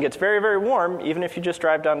your engine gets very, very warm, even if you just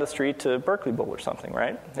drive down the street to Berkeley Bowl or something,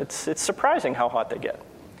 right? It's surprising how hot they get.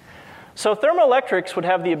 So thermoelectrics would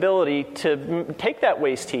have the ability to take that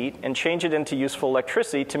waste heat and change it into useful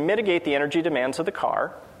electricity to mitigate the energy demands of the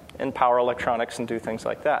car and power electronics and do things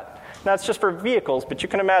like that. Now, it's just for vehicles, but you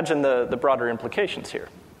can imagine the broader implications here.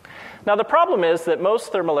 Now, the problem is that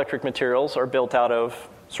most thermoelectric materials are built out of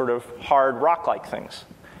sort of hard rock-like things.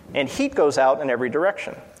 And heat goes out in every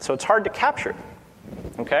direction. So it's hard to capture.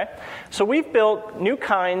 Okay? So we've built new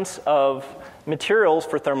kinds of materials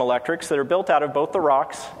for thermoelectrics that are built out of both the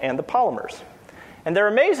rocks and the polymers. And they're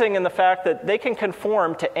amazing in the fact that they can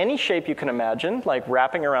conform to any shape you can imagine, like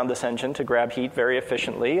wrapping around this engine to grab heat very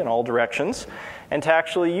efficiently in all directions, and to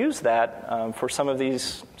actually use that for some of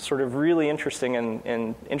these sort of really interesting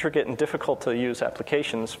and intricate and difficult to use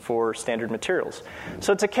applications for standard materials.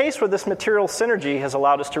 So it's a case where this material synergy has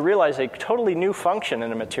allowed us to realize a totally new function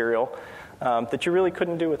in a material that you really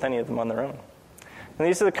couldn't do with any of them on their own. And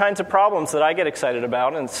these are the kinds of problems that I get excited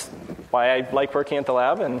about, and it's why I like working at the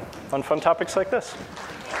lab and on fun topics like this.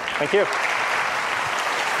 Thank you.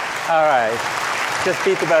 All right. Just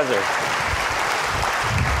beat the buzzer.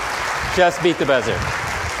 Just beat the buzzer.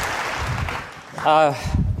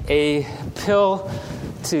 A pill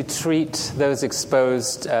to treat those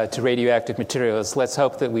exposed to radioactive materials. Let's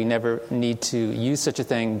hope that we never need to use such a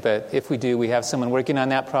thing, but if we do, we have someone working on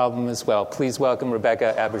that problem as well. Please welcome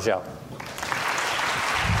Rebecca Abergel.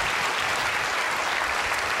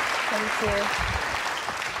 Thank you.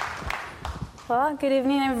 Well, good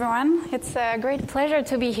evening, everyone. It's a great pleasure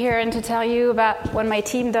to be here and to tell you about what my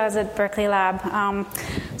team does at Berkeley Lab.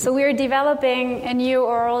 So we're developing a new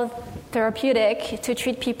oral therapeutic to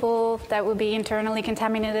treat people that would be internally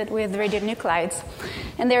contaminated with radionuclides.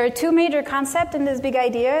 And there are two major concepts in this big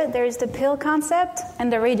idea. There's the pill concept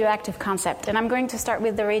and the radioactive concept. And I'm going to start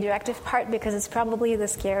with the radioactive part because it's probably the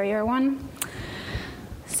scarier one.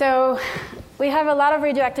 So we have a lot of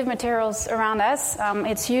radioactive materials around us.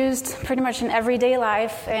 It's used pretty much in everyday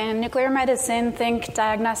life. In nuclear medicine, think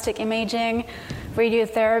diagnostic imaging,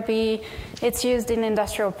 radiotherapy. It's used in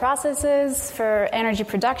industrial processes for energy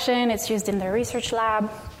production. It's used in the research lab.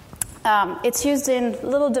 It's used in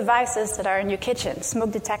little devices that are in your kitchen,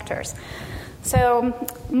 smoke detectors. So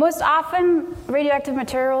most often, radioactive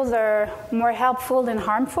materials are more helpful than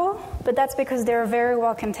harmful, but that's because they're very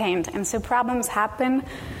well contained. And so problems happen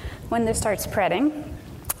when they start spreading.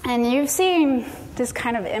 And you've seen this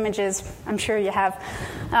kind of images, I'm sure you have,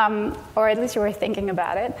 or at least you were thinking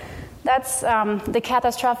about it. That's the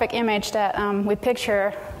catastrophic image that we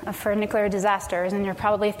picture for nuclear disasters, and you're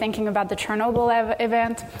probably thinking about the Chernobyl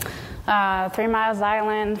event, 3 Mile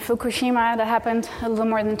Island, Fukushima that happened a little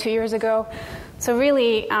more than 2 years ago. So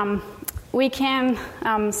really, we can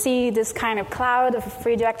see this kind of cloud of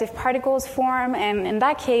radioactive particles form, and in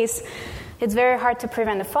that case, it's very hard to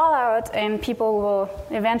prevent the fallout, and people will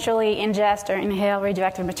eventually ingest or inhale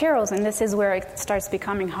radioactive materials, and this is where it starts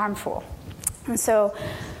becoming harmful. And so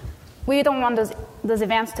we don't want those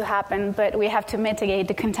events to happen, but we have to mitigate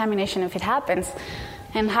the contamination if it happens.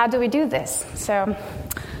 And how do we do this? So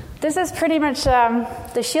This is pretty much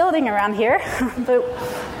the shielding around here, but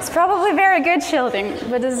it's probably very good shielding,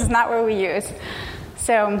 but this is not what we use.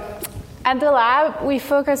 So at the lab, we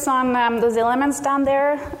focus on those elements down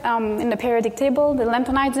there in the periodic table, the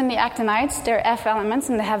lanthanides and the actinides. They're F elements,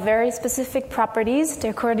 and they have very specific properties.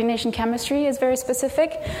 Their coordination chemistry is very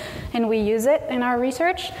specific, and we use it in our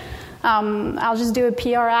research. I'll just do a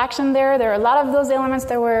PR action there. There are a lot of those elements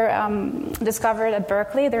that were discovered at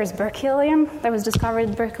Berkeley. There's berkelium that was discovered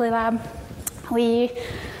at Berkeley lab. We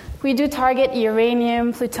do target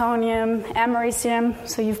uranium, plutonium, americium,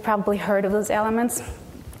 so you've probably heard of those elements.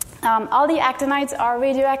 All the actinides are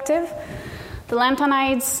radioactive. The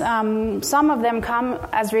lanthanides, some of them come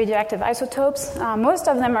as radioactive isotopes. Most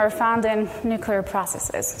of them are found in nuclear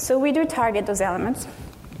processes. So we do target those elements.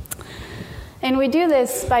 And we do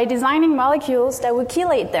this by designing molecules that will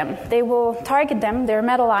chelate them. They will target them, they're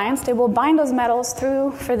metal ions. They will bind those metals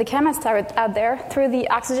through, for the chemists out there, through the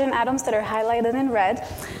oxygen atoms that are highlighted in red.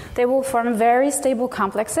 They will form very stable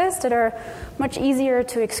complexes that are much easier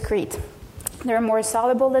to excrete. They're more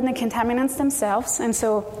soluble than the contaminants themselves. And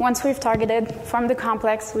so once we've targeted, formed the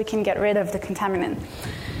complex, we can get rid of the contaminant.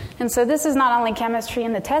 And so this is not only chemistry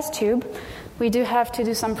in the test tube. We do have to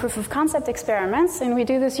do some proof of concept experiments, and we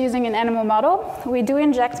do this using an animal model. We do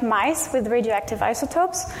inject mice with radioactive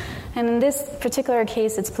isotopes, and in this particular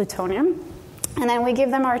case, it's plutonium. And then we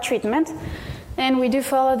give them our treatment, and we do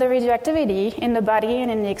follow the radioactivity in the body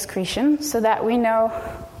and in the excretion so that we know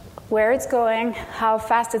where it's going, how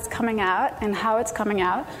fast it's coming out, and how it's coming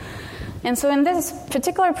out. And so in this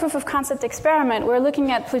particular proof of concept experiment, we're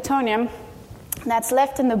looking at plutonium that's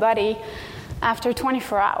left in the body after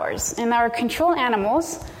 24 hours. And our control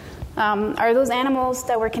animals are those animals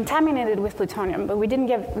that were contaminated with plutonium, but we didn't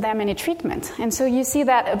give them any treatment. And so you see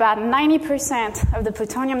that about 90% of the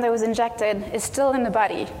plutonium that was injected is still in the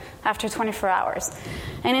body after 24 hours.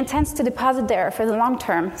 And it tends to deposit there for the long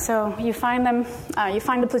term. So you find them, you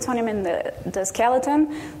find the plutonium in the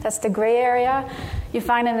skeleton, that's the gray area. You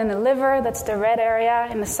find it in the liver, that's the red area,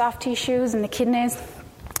 in the soft tissues, in the kidneys.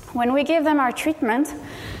 When we give them our treatment,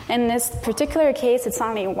 in this particular case, it's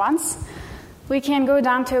only once, we can go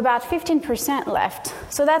down to about 15% left.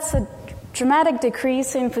 So that's a dramatic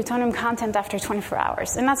decrease in plutonium content after 24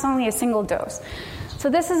 hours, and that's only a single dose. So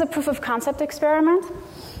this is a proof of concept experiment,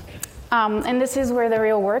 and this is where the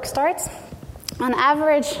real work starts. On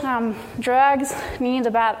average, drugs need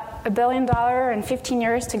about $1 billion in 15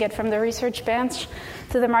 years to get from the research bench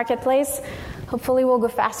to the marketplace. Hopefully we'll go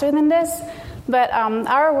faster than this. But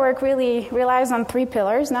our work really relies on 3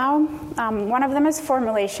 pillars now. One of them is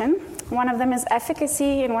formulation, one of them is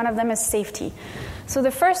efficacy, and one of them is safety. So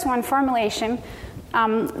the first one, formulation,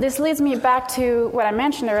 this leads me back to what I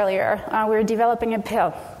mentioned earlier. We're developing a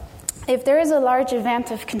pill. If there is a large event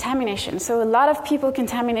of contamination, so a lot of people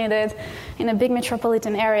contaminated in a big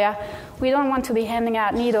metropolitan area, we don't want to be handing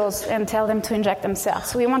out needles and tell them to inject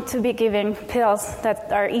themselves. We want to be giving pills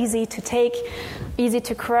that are easy to take, easy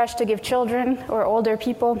to crush to give children or older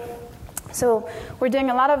people. So we're doing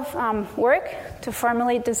a lot of work to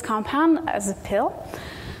formulate this compound as a pill.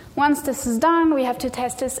 Once this is done, we have to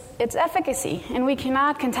test its efficacy, and we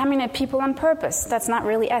cannot contaminate people on purpose. That's not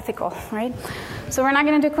really ethical, right? So we're not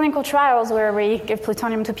going to do clinical trials where we give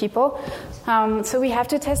plutonium to people. So we have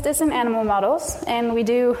to test this in animal models, and we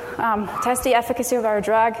do test the efficacy of our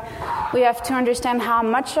drug. We have to understand how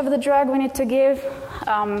much of the drug we need to give,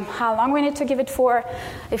 how long we need to give it for,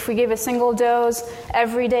 if we give a single dose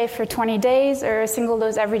every day for 20 days or a single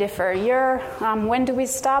dose every day for a year. When do we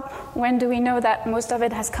stop? When do we know that most of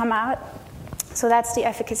it has come out? So that's the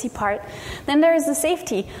efficacy part. Then there is the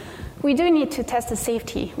safety. We do need to test the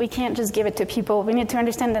safety. We can't just give it to people. We need to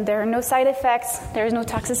understand that there are no side effects, there is no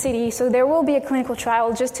toxicity, so there will be a clinical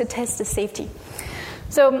trial just to test the safety.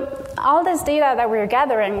 So all this data that we're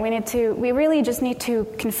gathering, we really just need to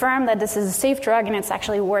confirm that this is a safe drug and it's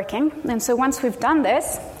actually working. And so once we've done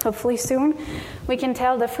this, hopefully soon, we can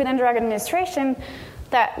tell the Food and Drug Administration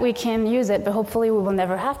that we can use it, but hopefully we will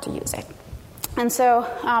never have to use it. And so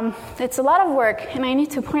it's a lot of work, and I need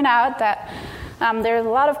to point out that there are a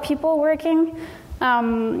lot of people working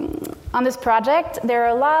on this project. There are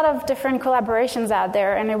a lot of different collaborations out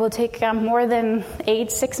there, and it will take more than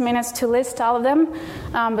 6 minutes to list all of them.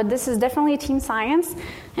 But this is definitely team science,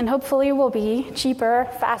 and hopefully it will be cheaper,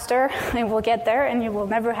 faster, and we'll get there, and you will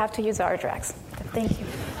never have to use our drugs. Thank you.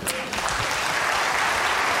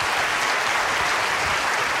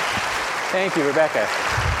 Thank you, Rebecca.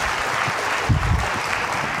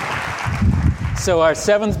 So our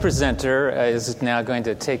 7th presenter is now going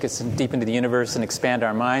to take us deep into the universe and expand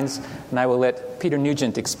our minds, and I will let Peter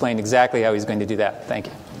Nugent explain exactly how he's going to do that. Thank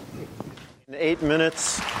you. In 8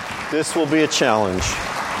 minutes, This will be a challenge.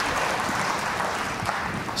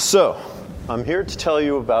 So, I'm here to tell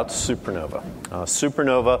you about supernova.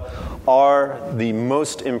 Supernova are the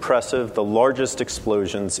most impressive, the largest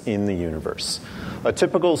explosions in the universe. A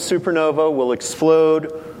typical supernova will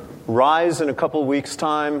explode, rise in a couple weeks'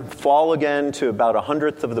 time, fall again to about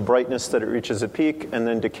 100th of the brightness that it reaches at peak, and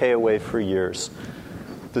then decay away for years.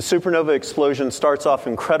 The supernova explosion starts off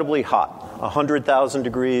incredibly hot, 100,000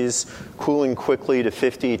 degrees, cooling quickly to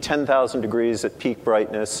 50, 10,000 degrees at peak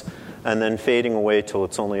brightness, and then fading away till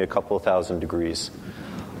it's only a couple thousand degrees.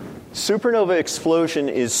 Supernova explosion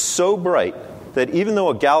is so bright that even though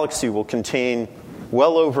a galaxy will contain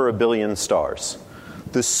well over 1 billion stars,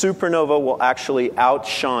 the supernova will actually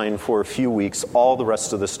outshine for a few weeks all the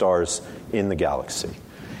rest of the stars in the galaxy.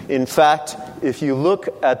 In fact, if you look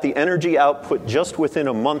at the energy output just within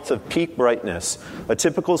a month of peak brightness, a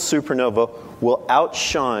typical supernova will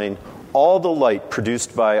outshine all the light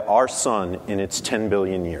produced by our sun in its 10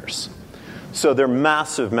 billion years. So they're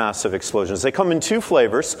massive, massive explosions. They come in two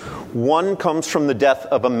flavors. One comes from the death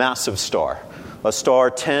of a massive star, a star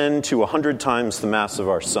 10 to 100 times the mass of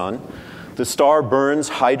our sun. The star burns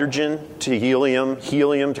hydrogen to helium,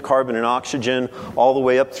 helium to carbon and oxygen, all the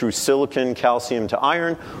way up through silicon, calcium to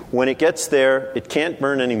iron. When it gets there, it can't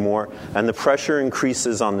burn anymore, and the pressure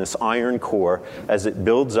increases on this iron core as it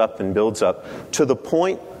builds up and builds up to the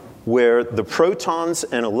point where the protons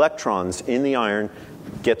and electrons in the iron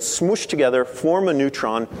get smooshed together, form a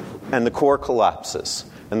neutron, and the core collapses.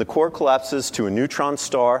 And the core collapses to a neutron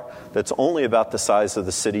star that's only about the size of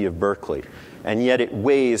the city of Berkeley. And yet it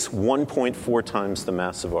weighs 1.4 times the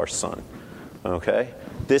mass of our sun. Okay?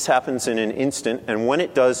 This happens in an instant, and when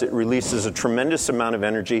it does, it releases a tremendous amount of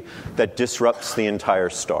energy that disrupts the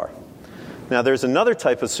entire star. Now, there's another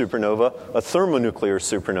type of supernova, a thermonuclear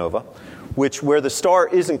supernova, where the star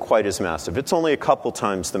isn't quite as massive. It's only a couple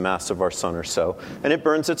times the mass of our sun or so, and it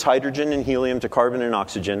burns its hydrogen and helium to carbon and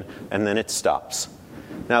oxygen, and then it stops.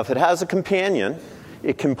 Now, if it has a companion,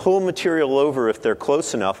 it can pull material over if they're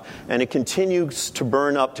close enough, and it continues to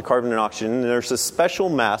burn up to carbon and oxygen. And there's a special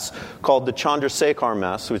mass called the Chandrasekhar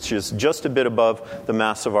mass, which is just a bit above the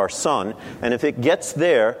mass of our sun. And if it gets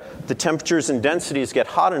there, the temperatures and densities get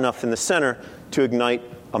hot enough in the center to ignite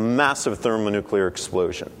a massive thermonuclear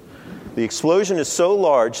explosion. The explosion is so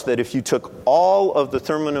large that if you took all of the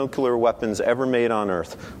thermonuclear weapons ever made on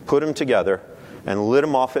Earth, put them together, and lit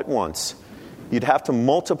them off at once, you'd have to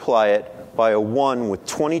multiply it by a 1 with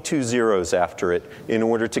 22 zeros after it in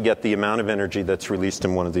order to get the amount of energy that's released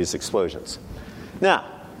in one of these explosions. Now,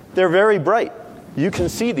 they're very bright. You can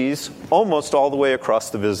see these almost all the way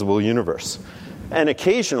across the visible universe. And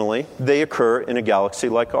occasionally, they occur in a galaxy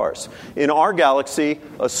like ours. In our galaxy,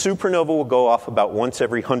 a supernova will go off about once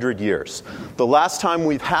every 100 years. The last time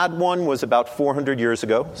we've had one was about 400 years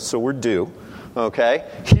ago, so we're due. Okay?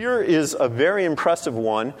 Here is a very impressive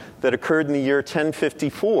one that occurred in the year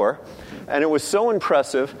 1054, and it was so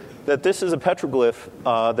impressive that this is a petroglyph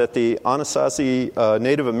that the Anasazi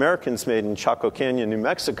Native Americans made in Chaco Canyon, New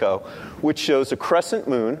Mexico, which shows a crescent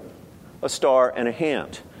moon, a star, and a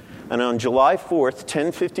hand. And on July 4th,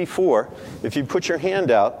 1054, if you put your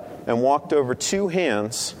hand out and walked over two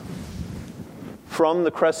hands from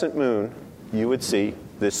the crescent moon, you would see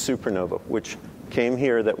this supernova, which came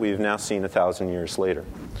here that we've now seen 1,000 years later.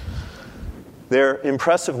 They're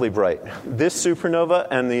impressively bright. This supernova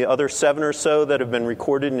and the other 7 or so that have been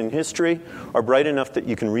recorded in history are bright enough that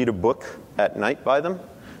you can read a book at night by them,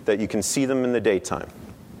 that you can see them in the daytime.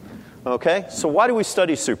 Okay? So why do we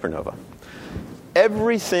study supernova?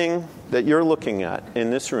 Everything that you're looking at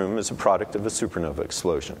in this room is a product of a supernova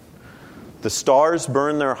explosion. The stars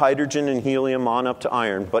burn their hydrogen and helium on up to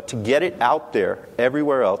iron, but to get it out there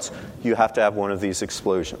everywhere else, you have to have one of these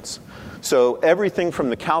explosions. So everything from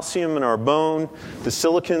the calcium in our bone, the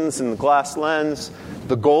silicons in the glass lens,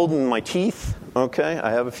 the gold in my teeth, okay, I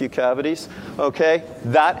have a few cavities, okay,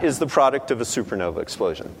 that is the product of a supernova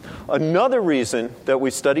explosion. Another reason that we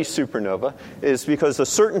study supernova is because a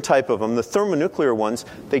certain type of them, the thermonuclear ones,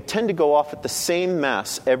 they tend to go off at the same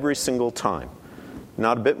mass every single time.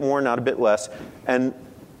 Not a bit more, not a bit less, and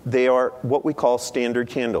they are what we call standard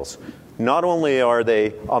candles. Not only are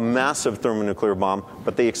they a massive thermonuclear bomb,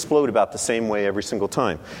 but they explode about the same way every single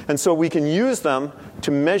time. And so we can use them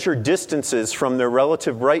to measure distances from their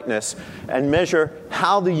relative brightness and measure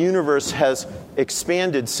how the universe has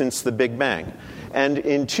expanded since the Big Bang. And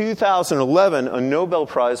in 2011, a Nobel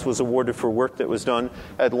Prize was awarded for work that was done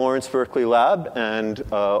at Lawrence Berkeley Lab and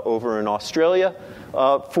over in Australia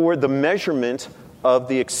for the measurement of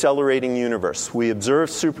the accelerating universe. We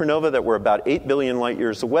observed supernova that were about 8 billion light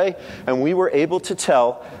years away, and we were able to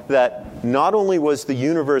tell that not only was the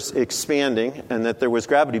universe expanding and that there was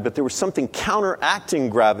gravity, but there was something counteracting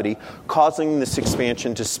gravity causing this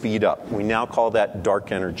expansion to speed up. We now call that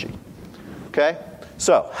dark energy. Okay?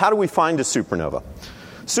 So, how do we find a supernova?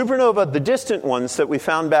 Supernova, the distant ones that we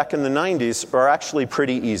found back in the 90s, are actually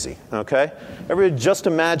pretty easy, okay? Everybody just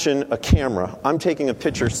imagine a camera. I'm taking a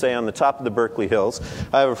picture, say, on the top of the Berkeley Hills.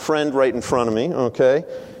 I have a friend right in front of me, okay?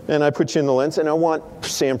 And I put you in the lens, and I want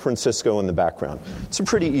San Francisco in the background. It's a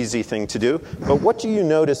pretty easy thing to do. But what do you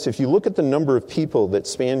notice if you look at the number of people that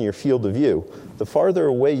span your field of view? The farther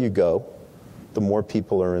away you go, the more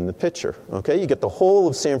people are in the picture. Okay, you get the whole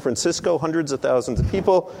of San Francisco, hundreds of thousands of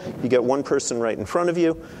people. You get one person right in front of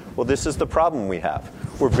you. Well, this is the problem we have.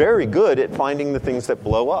 We're very good at finding the things that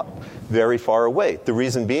blow up very far away. The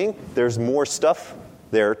reason being, there's more stuff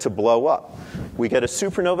there to blow up. We get a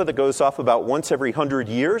supernova that goes off about once every 100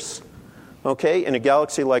 years. Okay, in a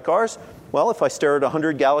galaxy like ours, well, if I stare at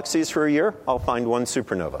 100 galaxies for a year, I'll find one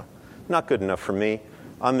supernova. Not good enough for me.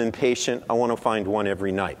 I'm impatient. I want to find one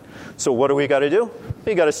every night. So what do we got to do?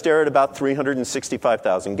 We got to stare at about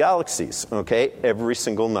 365,000 galaxies, okay, every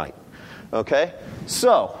single night. Okay?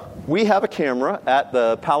 So we have a camera at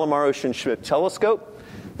the Palomar-Ocean-Schmidt telescope.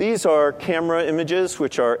 These are camera images,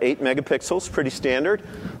 which are 8 megapixels, pretty standard.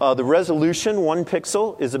 The resolution, 1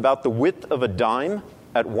 pixel, is about the width of a dime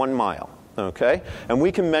at 1 mile. Okay? And we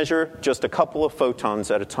can measure just a couple of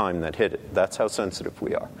photons at a time that hit it. That's how sensitive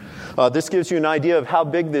we are. This gives you an idea of how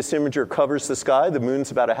big this imager covers the sky. The moon's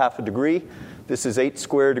about a half a degree. This is 8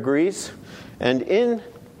 square degrees. And in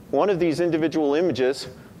one of these individual images,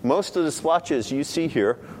 most of the splotches you see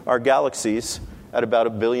here are galaxies at about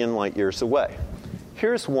 1 billion light years away.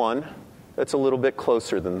 Here's one that's a little bit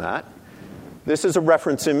closer than that. This is a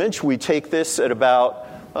reference image. We take this at about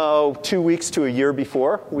 2 weeks to a year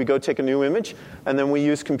before. We go take a new image, and then we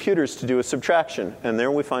use computers to do a subtraction. And there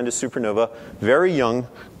we find a supernova, very young,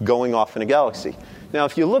 going off in a galaxy. Now,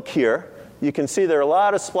 if you look here, you can see there are a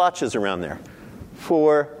lot of splotches around there.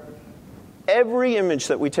 For every image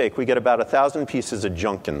that we take, we get about 1,000 pieces of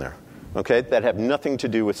junk in there, okay, that have nothing to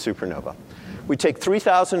do with supernova. We take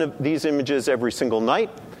 3,000 of these images every single night.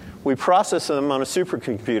 We process them on a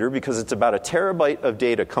supercomputer because it's about 1 terabyte of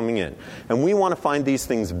data coming in. And we want to find these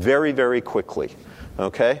things very, very quickly,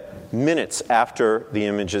 okay? Minutes after the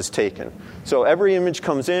image is taken. So every image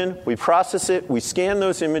comes in, we process it, we scan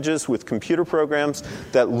those images with computer programs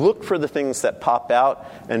that look for the things that pop out,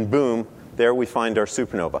 and boom, there we find our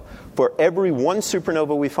supernova. For every one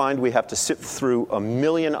supernova we find, we have to sift through 1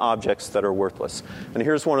 million objects that are worthless. And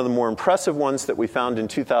here's one of the more impressive ones that we found in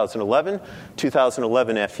 2011,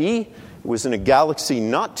 2011 FE. It was in a galaxy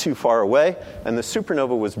not too far away, and the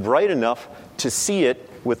supernova was bright enough to see it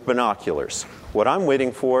with binoculars. What I'm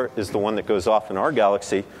waiting for is the one that goes off in our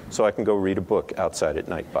galaxy so I can go read a book outside at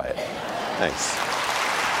night by it. Thanks.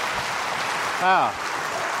 Wow.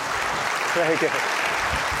 Very good.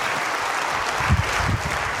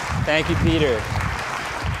 Thank you, Peter.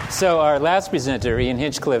 So our last presenter, Ian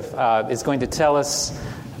Hinchcliffe, is going to tell us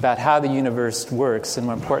about how the universe works and,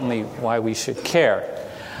 more importantly, why we should care.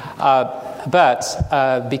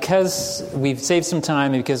 But because we've saved some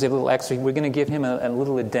time and because we have a little extra, we're going to give him a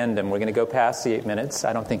little addendum. We're going to go past the 8 minutes.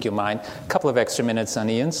 I don't think you'll mind. A couple of extra minutes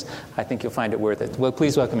on Ian's. I think you'll find it worth it. Well,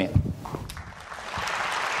 please welcome Ian.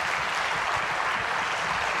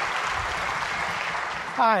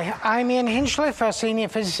 Hi, I'm Ian Hinchcliffe, a senior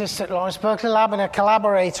physicist at Lawrence Berkeley Lab and a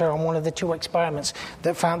collaborator on one of the 2 experiments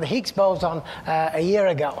that found the Higgs boson a year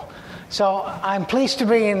ago. So I'm pleased to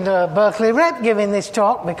be in the Berkeley Rep giving this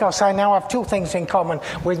talk because I now have 2 things in common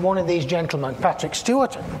with one of these gentlemen, Patrick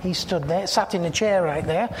Stewart. He stood there, sat in a chair right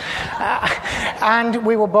there. And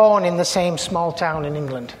we were born in the same small town in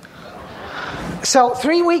England. So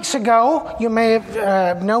 3 weeks ago, you may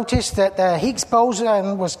have noticed that the Higgs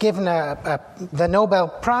boson was given the Nobel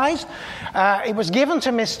Prize. It was given to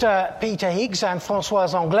Mr. Peter Higgs and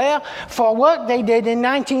Françoise Englert for work they did in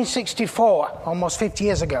 1964, almost 50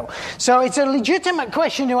 years ago. So it's a legitimate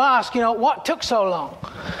question to ask, what took so long?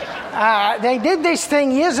 They did this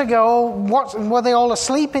thing years ago. Were they all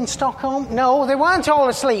asleep in Stockholm? No, they weren't all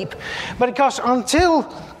asleep. But because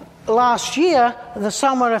until last year, the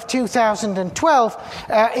summer of 2012,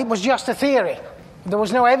 it was just a theory. There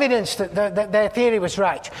was no evidence that their theory was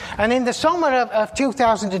right. And in the summer of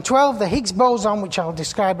 2012, the Higgs boson, which I'll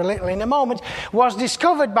describe a little in a moment, was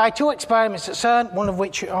discovered by 2 experiments at CERN, one of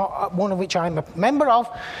which I'm a member of.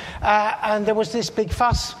 And there was this big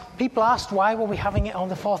fuss. People asked why were we having it on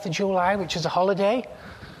the 4th of July, which is a holiday.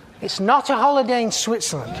 It's not a holiday in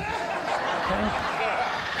Switzerland.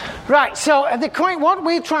 Right, so what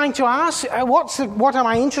we're trying to ask, what am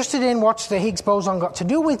I interested in? What's the Higgs boson got to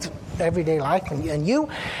do with everyday life and you?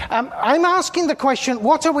 I'm asking the question,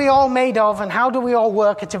 what are we all made of and how do we all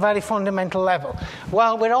work at a very fundamental level?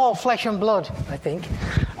 Well, we're all flesh and blood, I think.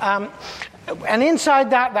 And inside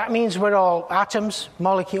that means we're all atoms,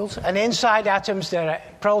 molecules, and inside atoms there are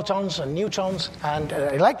protons and neutrons and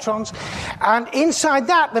electrons. And inside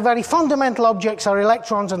that, the very fundamental objects are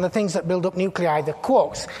electrons and the things that build up nuclei, the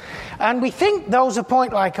quarks. And we think those are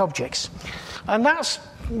point-like objects. And that's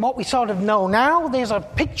what we sort of know now. There's a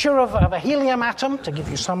picture of a helium atom to give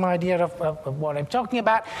you some idea of what I'm talking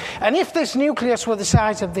about. And if this nucleus were the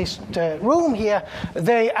size of this room here,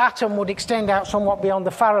 the atom would extend out somewhat beyond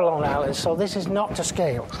the Farallon hours. So this is not to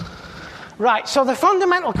scale. Right, so the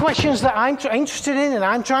fundamental questions that I'm interested in and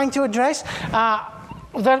I'm trying to address are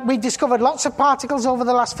that we discovered lots of particles over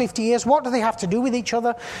the last 50 years. What do they have to do with each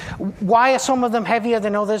other? Why are some of them heavier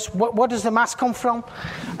than others? What does the mass come from?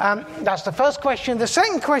 That's the first question. The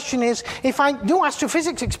second question is, if I do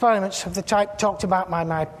astrophysics experiments of the type talked about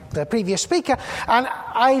by the previous speaker, and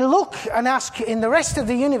I look and ask in the rest of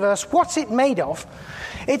the universe, what's it made of?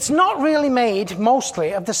 It's not really made,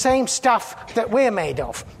 mostly, of the same stuff that we're made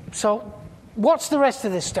of. So what's the rest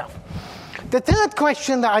of this stuff? The third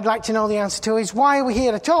question that I'd like to know the answer to is why are we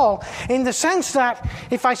here at all? In the sense that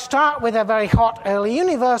if I start with a very hot early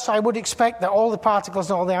universe, I would expect that all the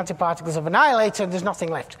particles and all the antiparticles have annihilated and there's nothing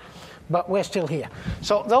left. But we're still here.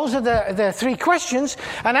 So those are the three questions.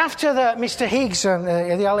 And after Mr. Higgs and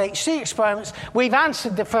the LHC experiments, we've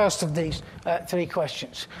answered the first of these three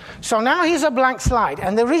questions. So now here's a blank slide.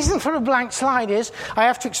 And the reason for a blank slide is I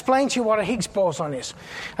have to explain to you what a Higgs boson is.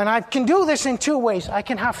 And I can do this in two ways. I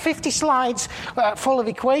can have 50 slides full of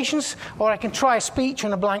equations, or I can try a speech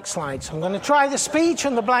on a blank slide. So I'm going to try the speech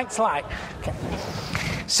on the blank slide. Okay.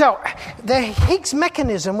 So, the Higgs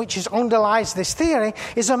mechanism, which underlies this theory,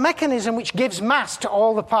 is a mechanism which gives mass to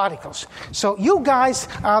all the particles. So, you guys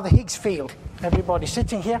are the Higgs field, everybody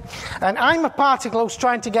sitting here, and I'm a particle who's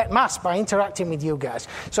trying to get mass by interacting with you guys.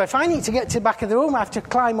 So, if I need to get to the back of the room, I have to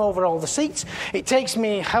climb over all the seats. It takes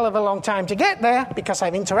me a hell of a long time to get there because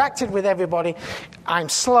I've interacted with everybody. I'm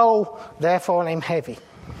slow, therefore I'm heavy.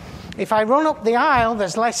 If I run up the aisle,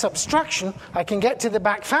 there's less obstruction. I can get to the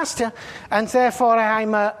back faster, and therefore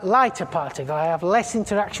I'm a lighter particle. I have less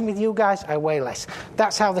interaction with you guys. I weigh less.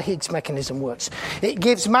 That's how the Higgs mechanism works. It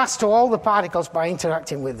gives mass to all the particles by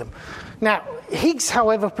interacting with them. Now, Higgs,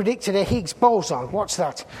 however, predicted a Higgs boson. What's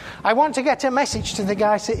that? I want to get a message to the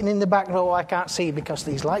guy sitting in the back row I can't see because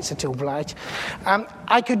these lights are too bright.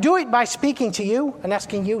 I could do it by speaking to you and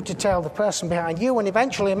asking you to tell the person behind you, and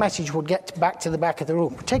eventually a message would get back to the back of the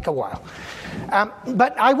room. It would take a while.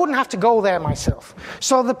 But I wouldn't have to go there myself.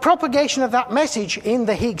 So the propagation of that message in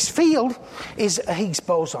the Higgs field is a Higgs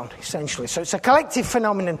boson, essentially. So it's a collective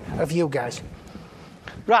phenomenon of you guys.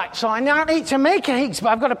 Right, so I now need to make a Higgs, but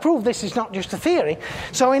I've got to prove this is not just a theory.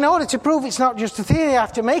 So in order to prove it's not just a theory, I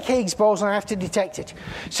have to make a Higgs boson, I have to detect it.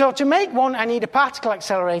 So to make one, I need a particle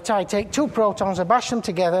accelerator. I take two protons, I bash them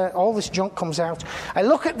together, all this junk comes out. I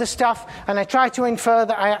look at the stuff, and I try to infer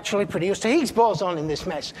that I actually produced a Higgs boson in this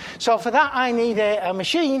mess. So for that, I need a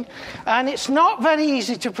machine, and it's not very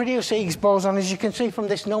easy to produce a Higgs boson, as you can see from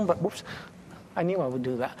this number. Whoops, I knew I would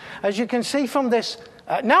do that. As you can see from this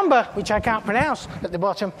number, which I can't pronounce at the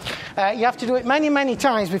bottom, you have to do it many, many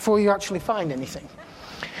times before you actually find anything.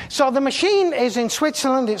 So the machine is in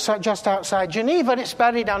Switzerland. It's just outside Geneva. It's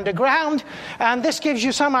buried underground. And this gives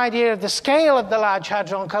you some idea of the scale of the Large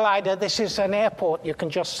Hadron Collider. This is an airport you can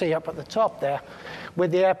just see up at the top there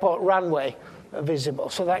with the airport runway visible.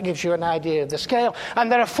 So that gives you an idea of the scale. And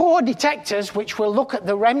there are 4 detectors which will look at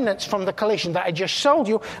the remnants from the collision that I just showed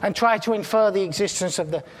you and try to infer the existence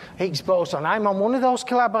of the Higgs boson. I'm on one of those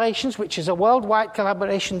collaborations, which is a worldwide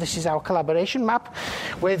collaboration. This is our collaboration map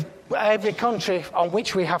with every country on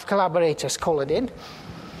which we have collaborators coloured in.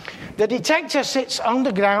 The detector sits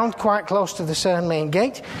underground, quite close to the CERN main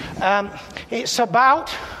gate. It's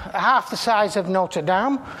about half the size of Notre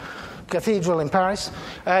Dame Cathedral in Paris.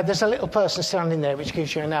 There's a little person standing there, which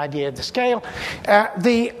gives you an idea of the scale.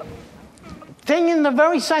 The thing in the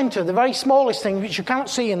very center, the very smallest thing, which you can't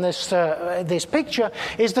see in this picture,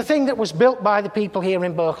 is the thing that was built by the people here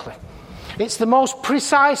in Berkeley. It's the most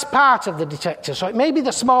precise part of the detector. So it may be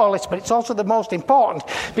the smallest, but it's also the most important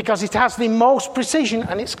because it has the most precision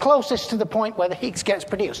and it's closest to the point where the Higgs gets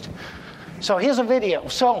produced. So here's a video.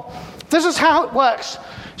 So this is how it works.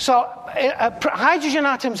 So hydrogen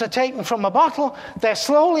atoms are taken from a bottle. They're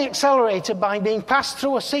slowly accelerated by being passed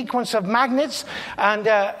through a sequence of magnets and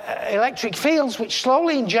electric fields which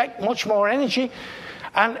slowly inject much more energy.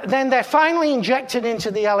 And then they're finally injected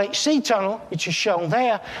into the LHC tunnel, which is shown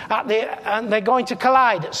there, and they're going to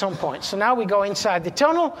collide at some point. So now we go inside the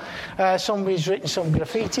tunnel. Somebody's written some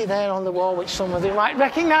graffiti there on the wall, which some of you might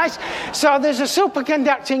recognize. So there's a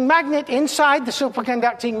superconducting magnet. Inside the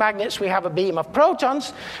superconducting magnets, we have a beam of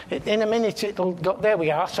protons. In a minute, it'll go. There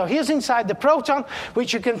we are. So here's inside the proton,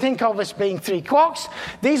 which you can think of as being 3 quarks.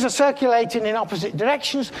 These are circulating in opposite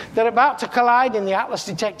directions. They're about to collide in the Atlas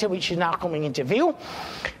detector, which is now coming into view.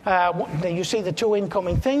 You see the 2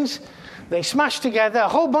 incoming things. They smash together. A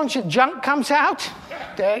whole bunch of junk comes out.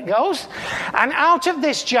 There it goes. And out of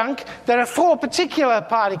this junk, there are 4 particular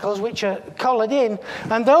particles which are colored in,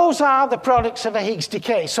 and those are the products of a Higgs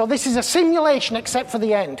decay. So this is a simulation except for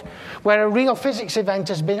the end, where a real physics event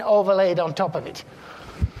has been overlaid on top of it.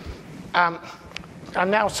 And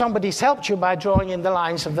now somebody's helped you by drawing in the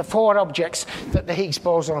lines of the 4 objects that the Higgs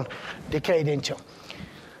boson decayed into.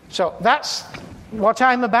 So that's what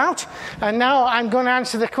I'm about. And now I'm going to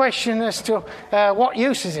answer the question as to what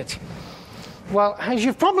use is it? Well, as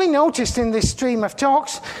you've probably noticed in this stream of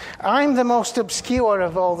talks, I'm the most obscure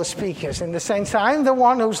of all the speakers, in the sense I'm the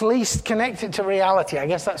one who's least connected to reality. I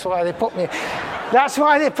guess that's why they put me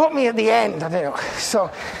at the end. I don't know.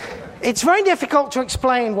 So it's very difficult to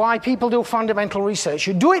explain why people do fundamental research.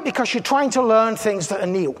 You do it because you're trying to learn things that are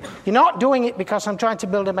new. You're not doing it because I'm trying to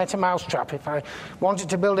build a meta mousetrap. If I wanted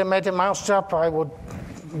to build a meta mousetrap, I would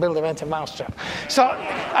build a meta mousetrap. So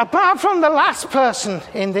apart from the last person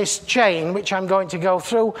in this chain, which I'm going to go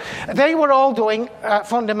through, they were all doing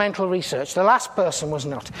fundamental research. The last person was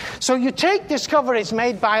not. So you take discoveries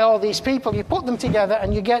made by all these people, you put them together,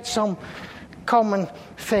 and you get some common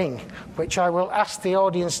thing, which I will ask the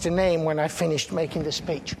audience to name when I've finished making the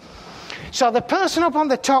speech. So the person up on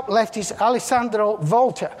the top left is Alessandro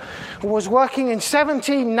Volta, who was working in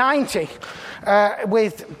 1790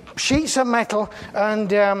 with sheets of metal and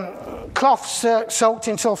cloths soaked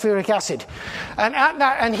in sulfuric acid.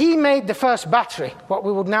 And he made the first battery, what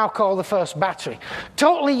we would now call the first battery.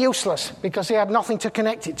 Totally useless, because he had nothing to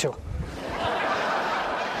connect it to.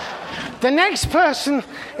 The next person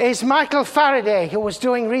is Michael Faraday, who was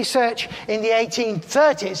doing research in the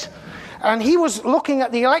 1830s. And he was looking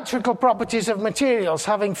at the electrical properties of materials,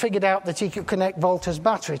 having figured out that he could connect Volta's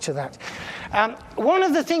battery to that. One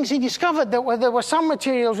of the things he discovered that there were some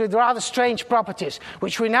materials with rather strange properties,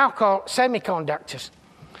 which we now call semiconductors.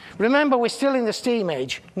 Remember, we're still in the steam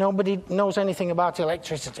age. Nobody knows anything about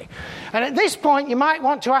electricity. And at this point, you might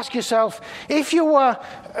want to ask yourself, if you were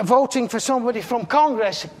voting for somebody from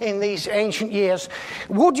Congress in these ancient years,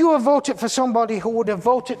 would you have voted for somebody who would have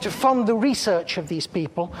voted to fund the research of these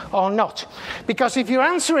people or not? Because if your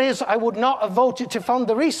answer is, I would not have voted to fund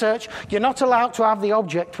the research, you're not allowed to have the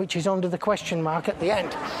object, which is under the question mark at the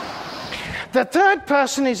end. The third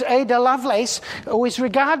person is Ada Lovelace, who is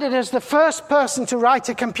regarded as the first person to write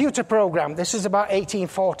a computer program. This is about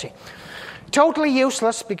 1840. Totally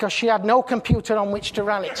useless because she had no computer on which to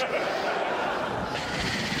run it.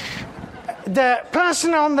 The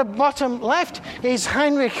person on the bottom left is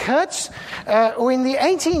Heinrich Hertz, who in the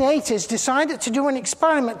 1880s decided to do an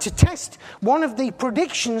experiment to test one of the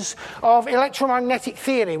predictions of electromagnetic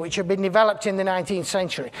theory, which had been developed in the 19th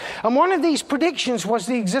century. And one of these predictions was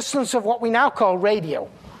the existence of what we now call radio.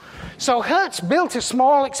 So Hertz built a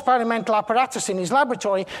small experimental apparatus in his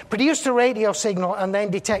laboratory, produced a radio signal, and then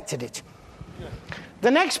detected it. The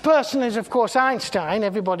next person is, of course, Einstein.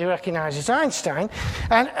 Everybody recognizes Einstein.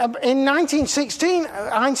 And in 1916,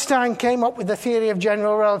 Einstein came up with the theory of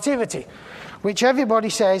general relativity, which everybody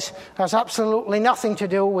says has absolutely nothing to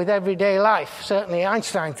do with everyday life. Certainly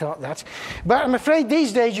Einstein thought that. But I'm afraid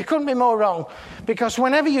these days you couldn't be more wrong, because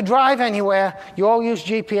whenever you drive anywhere, you all use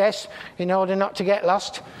GPS in order not to get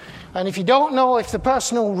lost. And if you don't know, if the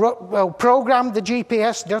person who programmed the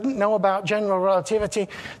GPS doesn't know about general relativity,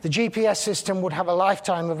 the GPS system would have a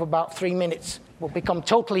lifetime of about 3 minutes. It will become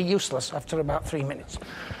totally useless after about 3 minutes.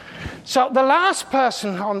 So the last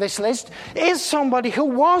person on this list is somebody who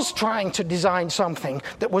was trying to design something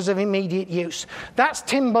that was of immediate use. That's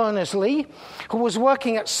Tim Berners-Lee, who was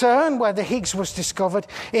working at CERN, where the Higgs was discovered,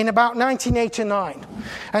 in about 1989.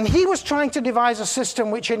 And he was trying to devise a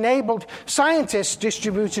system which enabled scientists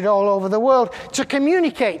distributed all over the world to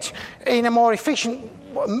communicate in a more efficient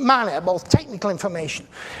manner, both technical information.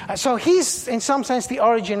 So he's, in some sense, the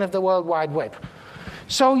origin of the World Wide Web.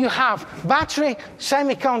 So you have battery,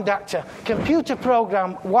 semiconductor, computer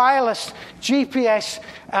program, wireless, GPS,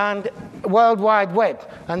 and World Wide Web.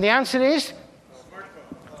 And the answer is?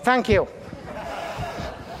 Smartphone. Thank you.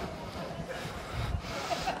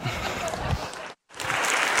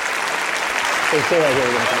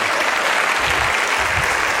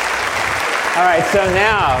 All right, so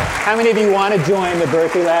now, how many of you want to join the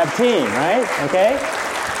Berkeley Lab team, right? Okay?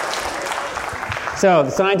 So the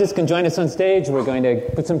scientists can join us on stage. We're going to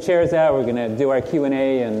put some chairs out. We're going to do our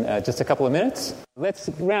Q&A in just a couple of minutes. Let's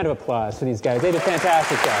round of applause for these guys. They did a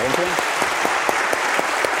fantastic job, didn't they?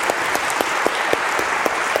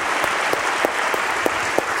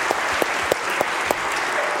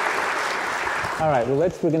 All right, well,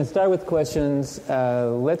 we're going to start with questions.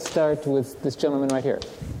 Let's start with this gentleman right here.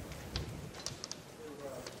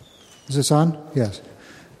 Is this on? Yes.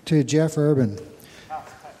 To Jeff Urban.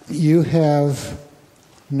 You have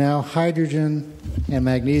now hydrogen and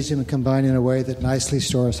magnesium combined in a way that nicely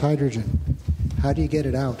stores hydrogen. How do you get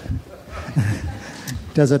it out?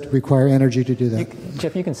 Does it require energy to do that?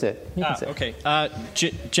 Jeff, you can sit. Okay.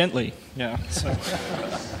 Gently, yeah.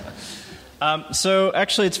 So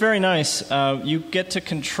actually, it's very nice. You get to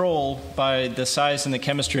control by the size and the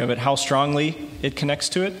chemistry of it how strongly it connects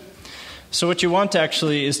to it. So what you want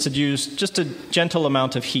actually is to use just a gentle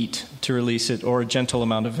amount of heat to release it, or a gentle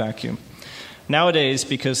amount of vacuum. Nowadays,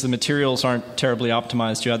 because the materials aren't terribly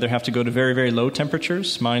optimized, you either have to go to very, very low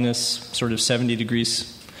temperatures, minus sort of 70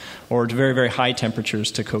 degrees, or to very, very high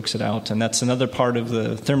temperatures to coax it out. And that's another part of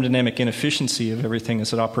the thermodynamic inefficiency of everything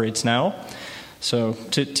as it operates now. So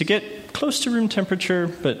to get close to room temperature,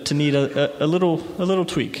 but to need a little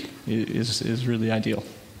tweak is really ideal.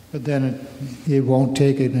 But then it won't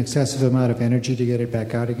take an excessive amount of energy to get it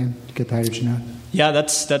back out again, to get the hydrogen out? Yeah,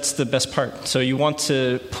 that's the best part. So you want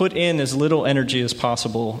to put in as little energy as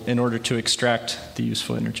possible in order to extract the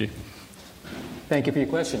useful energy. Thank you for your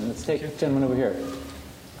question. Let's take the gentleman over here.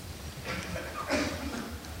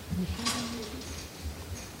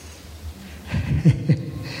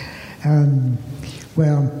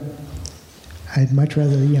 Well, I'd much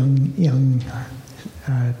rather a young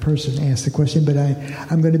person ask the question, but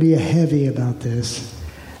I'm going to be a heavy about this,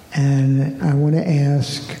 and I want to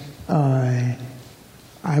ask.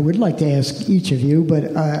 I would like to ask each of you,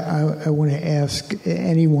 but I want to ask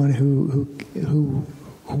anyone who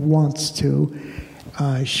wants to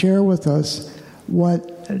share with us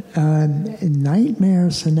what nightmare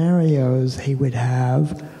scenarios he would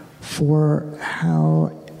have for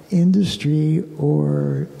how industry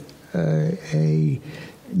or a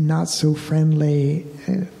not-so-friendly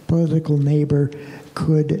political neighbor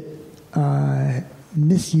could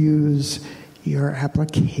misuse your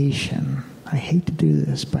application. I hate to do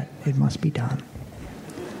this, but it must be done.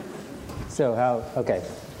 So okay.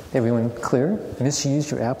 Everyone clear?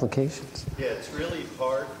 Misuse your applications. Yeah, it's really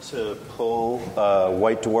hard to pull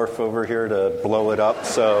White Dwarf over here to blow it up.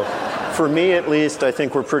 So for me, at least, I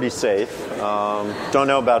think we're pretty safe. Don't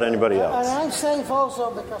know about anybody else. And I'm safe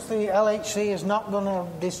also because the LHC is not going to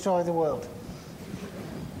destroy the world.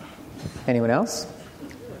 Anyone else?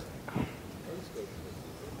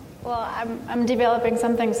 Well, I'm developing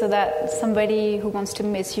something so that somebody who wants to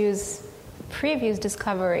misuse previous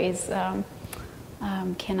discoveries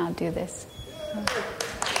cannot do this.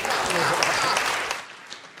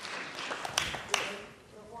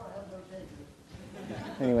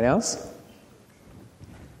 Anyone else?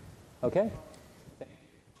 Okay.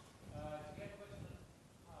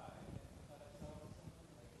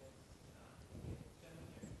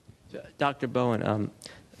 Dr. Bowen,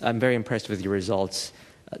 I'm very impressed with your results.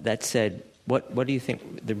 That said, what do you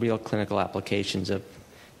think the real clinical applications of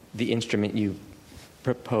the instrument you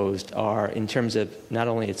proposed are in terms of not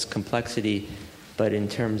only its complexity, but in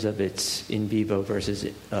terms of its in vivo versus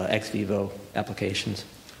ex vivo applications?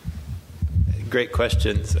 Great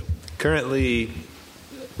question. So currently,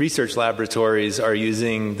 research laboratories are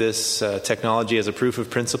using this technology as a proof of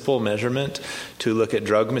principle measurement to look at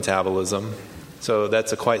drug metabolism. So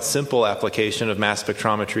that's a quite simple application of mass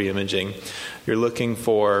spectrometry imaging. You're looking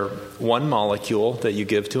for one molecule that you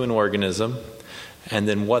give to an organism, and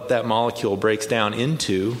then what that molecule breaks down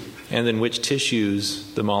into, and then which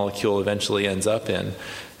tissues the molecule eventually ends up in.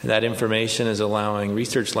 And that information is allowing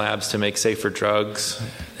research labs to make safer drugs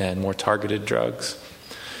and more targeted drugs.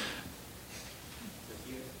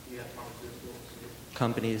 Do you have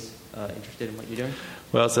companies interested in what you're doing?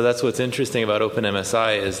 Well, so that's what's interesting about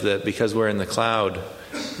OpenMSI is that because we're in the cloud,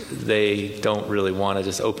 they don't really want to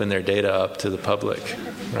just open their data up to the public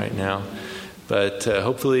right now. But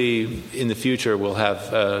hopefully in the future we'll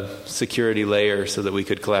have a security layer so that we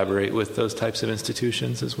could collaborate with those types of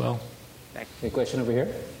institutions as well. A question over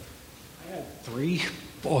here? I had three.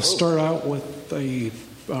 I'll start out with the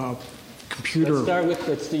computer.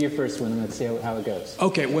 Let's do your first one and let's see how it goes.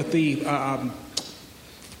 Okay, with the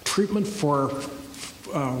treatment for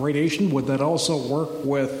radiation, would that also work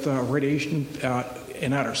with radiation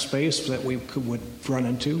in outer space that we would run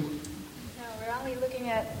into? No, we're only looking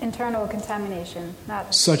at internal contamination,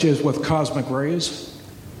 not such as with cosmic rays.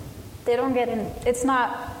 They don't get in. It's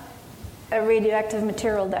not a radioactive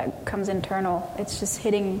material that comes internal. It's just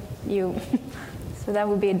hitting you. So that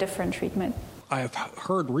would be a different treatment. I have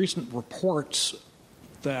heard recent reports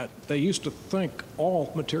that they used to think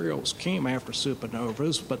all materials came after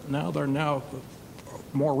supernovas, but now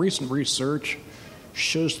more recent research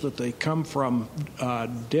shows that they come from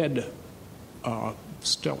dead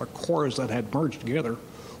stellar cores that had merged together.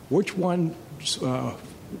 Which ones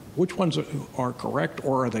are correct,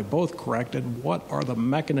 or are they both correct, and what are the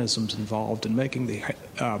mechanisms involved in making the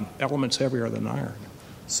elements heavier than iron?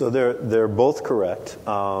 So they're both correct.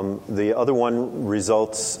 The other one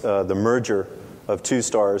results, the merger of two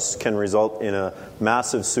stars can result in a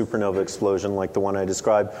massive supernova explosion like the one I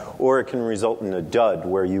described, or it can result in a dud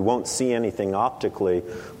where you won't see anything optically,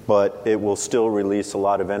 but it will still release a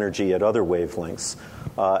lot of energy at other wavelengths.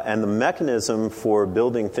 And the mechanism for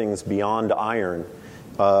building things beyond iron,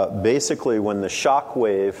 basically when the shock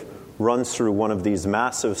wave runs through one of these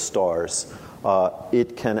massive stars,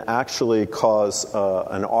 it can actually cause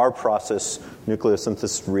an R process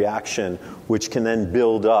nucleosynthesis reaction, which can then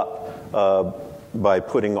build up by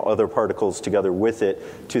putting other particles together with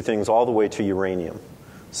it to things all the way to uranium.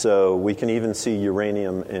 So we can even see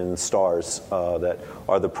uranium in stars that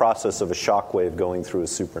are the process of a shock wave going through a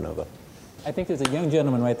supernova. I think there's a young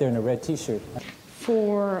gentleman right there in a red T-shirt.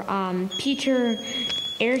 For Peter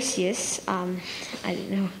Ercius, I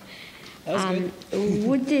don't know.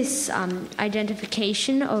 Would this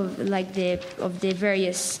identification of the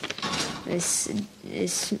various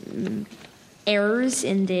errors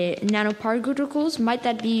in the nanoparticles, might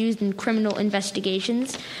that be used in criminal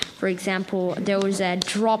investigations? For example, there was a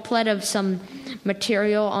droplet of some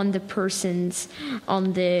material on the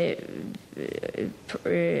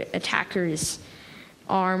attacker's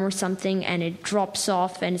arm or something, and it drops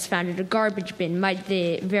off and is found in a garbage bin. Might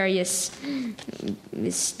the various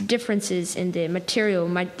differences in the material,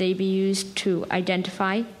 might they be used to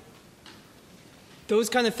identify? Those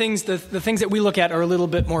kind of things, the things that we look at are a little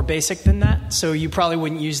bit more basic than that. So you probably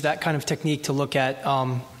wouldn't use that kind of technique to look at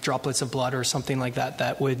droplets of blood or something like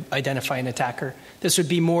that would identify an attacker. This would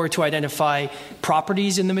be more to identify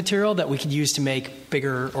properties in the material that we could use to make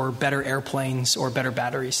bigger or better airplanes or better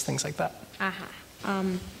batteries, things like that.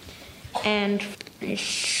 And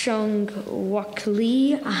Seung-Wook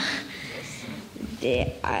Lee,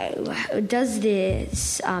 does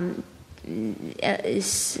this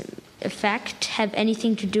effect have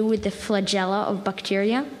anything to do with the flagella of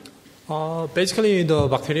bacteria? Basically, the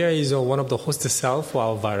bacteria is one of the host cells for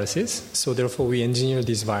our viruses. So therefore, we engineer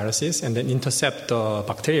these viruses and then intercept the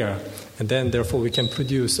bacteria. And then therefore, we can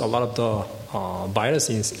produce a lot of the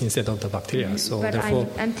viruses instead of the bacteria. So but therefore,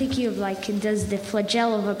 I'm thinking of does the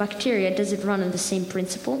flagella of a bacteria, does it run on the same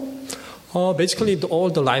principle? Basically, all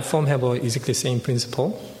the life form have exactly the same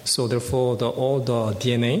principle. So therefore, all the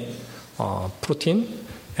DNA, protein,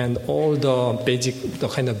 and all the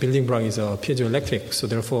kind of building block is piezoelectric. So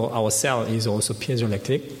therefore, our cell is also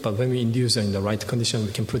piezoelectric. But when we induce in the right condition,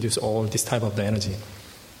 we can produce all this type of the energy.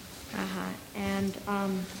 And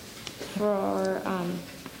for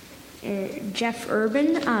Jeff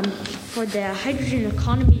Urban, for the hydrogen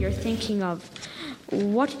economy you're thinking of,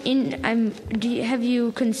 have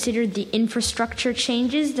you considered the infrastructure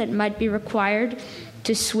changes that might be required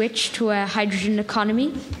to switch to a hydrogen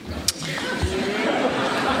economy?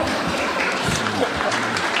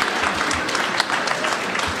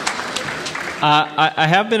 I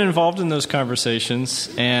have been involved in those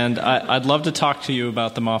conversations, and I'd love to talk to you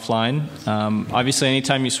about them offline. Obviously,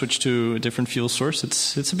 anytime you switch to a different fuel source,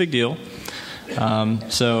 it's a big deal.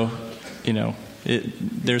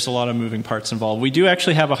 There's a lot of moving parts involved. We do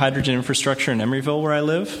actually have a hydrogen infrastructure in Emeryville where I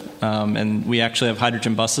live, and we actually have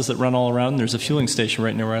hydrogen buses that run all around. There's a fueling station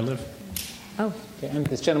right near where I live. Oh, okay. And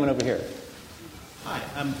this gentleman over here. Hi.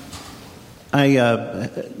 I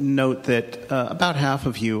note that about half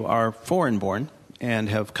of you are foreign-born and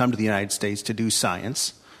have come to the United States to do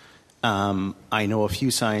science. I know a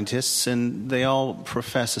few scientists, and they all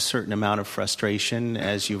profess a certain amount of frustration,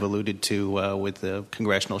 as you've alluded to with the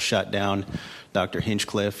congressional shutdown. Dr.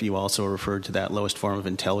 Hinchcliffe, you also referred to that lowest form of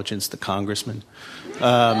intelligence, the congressman,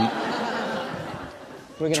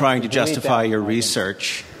 trying to justify your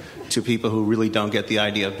research to people who really don't get the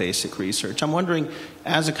idea of basic research. I'm wondering,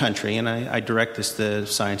 as a country, and I direct this to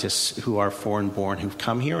scientists who are foreign-born who've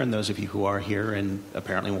come here, and those of you who are here and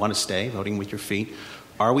apparently want to stay, voting with your feet,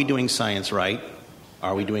 are we doing science right?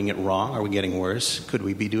 Are we doing it wrong? Are we getting worse? Could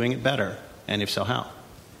we be doing it better? And if so, how?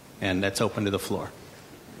 And that's open to the floor.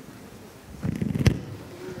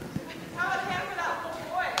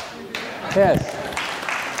 Yes.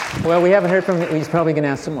 Well, we haven't heard from him. He's probably going to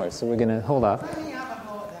ask some more, so we're going to hold off.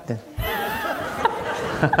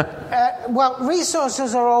 Well,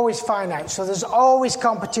 resources are always finite, so there's always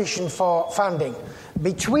competition for funding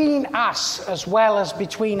between us as well as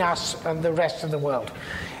between us and the rest of the world.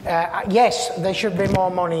 Yes, there should be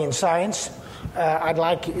more money in science. I'd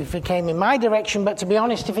like it if it came in my direction, but to be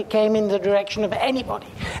honest, if it came in the direction of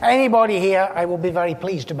anybody here, I will be very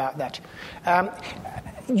pleased about that.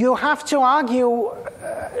 You have to argue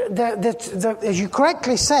that, as you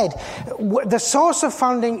correctly said, the source of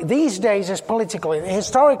funding these days is political.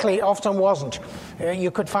 Historically, it often wasn't.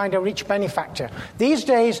 You could find a rich benefactor. These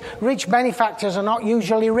days, rich benefactors are not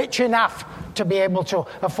usually rich enough to be able to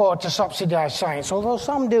afford to subsidize science, although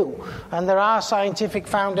some do. And there are scientific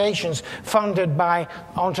foundations funded by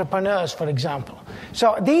entrepreneurs, for example.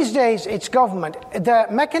 So these days, it's government. The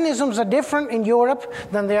mechanisms are different in Europe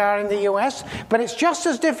than they are in the US, but it's just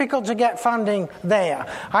as difficult to get funding there.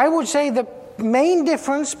 I would say the main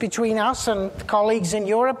difference between us and colleagues in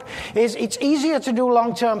Europe is it's easier to do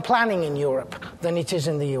long-term planning in Europe than it is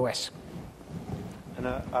in the US. And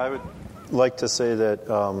I would like to say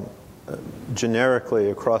that generically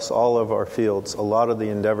across all of our fields, a lot of the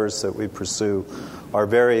endeavors that we pursue are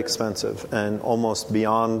very expensive and almost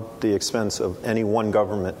beyond the expense of any one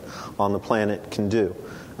government on the planet can do.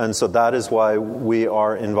 And so that is why we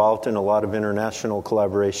are involved in a lot of international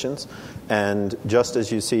collaborations. And just as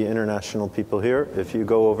you see international people here, if you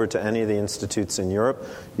go over to any of the institutes in Europe,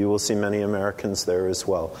 you will see many Americans there as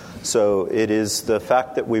well. So it is the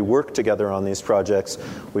fact that we work together on these projects,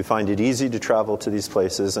 we find it easy to travel to these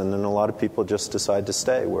places, and then a lot of people just decide to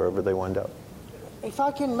stay wherever they wind up. If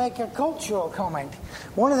I can make a cultural comment,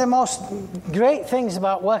 one of the most great things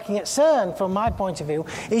about working at CERN, from my point of view,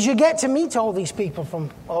 is you get to meet all these people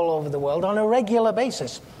from all over the world on a regular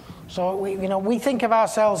basis. So we think of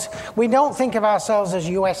ourselves, we don't think of ourselves as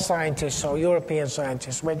US scientists or European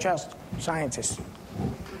scientists. We're just scientists.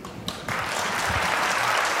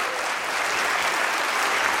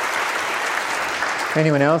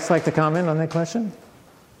 Anyone else like to comment on that question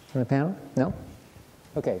from the panel? No?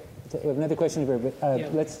 Okay. We have another question here, but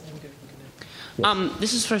let's... Yes.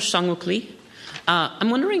 This is for Sang-Wook Lee. I'm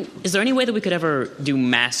wondering, is there any way that we could ever do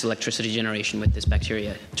mass electricity generation with this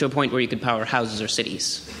bacteria to a point where you could power houses or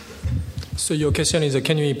cities? So your question is,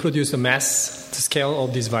 can we produce a mass scale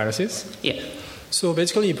of these viruses? Yeah. So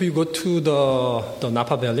basically, if you go to the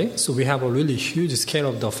Napa Valley, so we have a really huge scale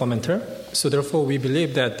of the fermenter. So therefore, we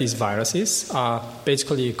believe that these viruses are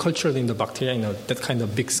basically cultured in the bacteria, that kind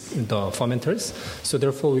of big the fermenters. So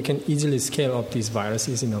therefore, we can easily scale up these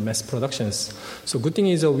viruses in mass productions. So good thing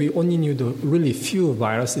is we only need really few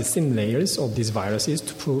viruses, thin layers of these viruses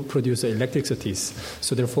to produce electricities.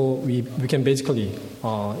 So therefore, we can basically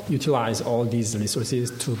utilize all these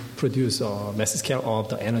resources to produce a mass scale of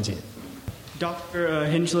the energy. Dr.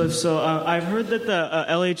 Hinchliffe, so I've heard that the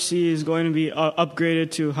LHC is going to be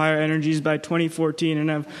upgraded to higher energies by 2014,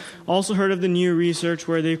 and I've also heard of the new research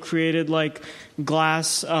where they've created like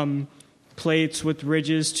glass plates with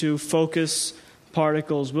ridges to focus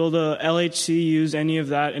particles. Will the LHC use any of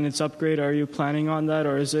that in its upgrade? Are you planning on that,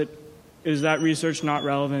 or is that research not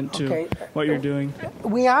relevant to what you're doing?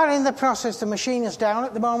 We are in the process, the machine is down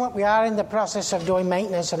at the moment, we are in the process of doing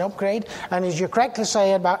maintenance and upgrade, and as you correctly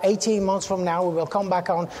say, about 18 months from now we will come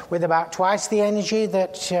back on with about twice the energy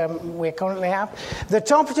that we currently have. The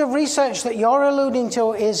type of research that you're alluding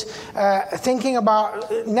to is thinking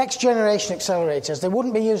about next generation accelerators. They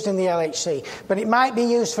wouldn't be used in the LHC, but it might be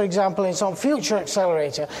used, for example, in some future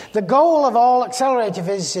accelerator. The goal of all accelerator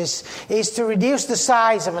physicists is to reduce the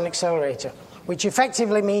size of an accelerator, which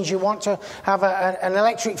effectively means you want to have an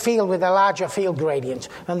electric field with a larger field gradient.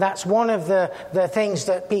 And that's one of the things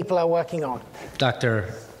that people are working on.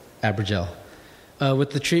 Dr. Abergel,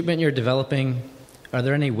 with the treatment you're developing, are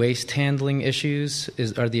there any waste handling issues?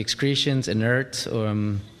 Are the excretions inert?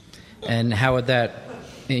 And how would that,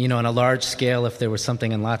 on a large scale, if there was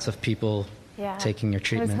something and lots of people taking your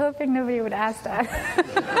treatment? I was hoping nobody would ask that.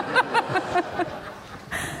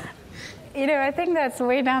 I think that's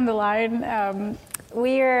way down the line.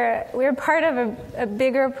 We're part of a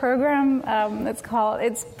bigger program.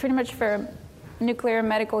 It's pretty much for nuclear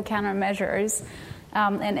medical countermeasures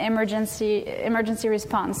and emergency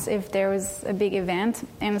response if there was a big event.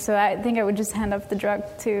 And so I think I would just hand off the drug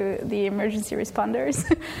to the emergency responders.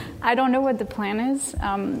 I don't know what the plan is.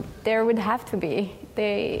 There would have to be.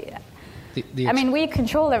 We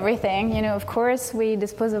control everything. Of course, we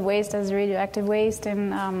dispose of waste as radioactive waste,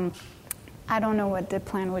 and I don't know what the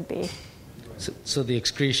plan would be. So the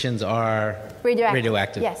excretions are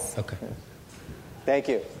radioactive? Yes. Okay. Thank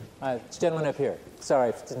you. This gentleman up here. Sorry,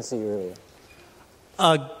 I didn't see you earlier.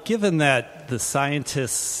 Given that the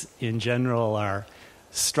scientists in general are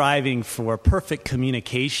striving for perfect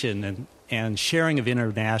communication and sharing of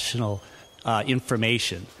international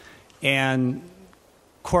information, and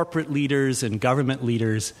corporate leaders and government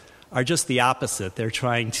leaders are just the opposite. They're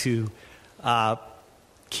trying to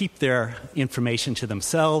keep their information to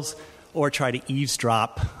themselves or try to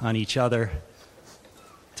eavesdrop on each other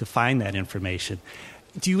to find that information.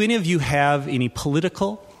 Do any of you have any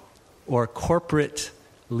political or corporate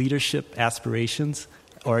leadership aspirations?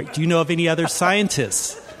 Or do you know of any other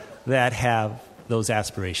scientists that have those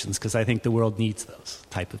aspirations? Because I think the world needs those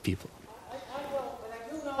type of people. I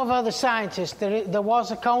do know of other scientists. There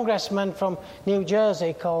was a congressman from New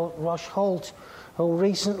Jersey called Rush Holt who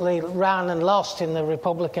recently ran and lost in the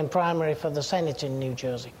Republican primary for the Senate in New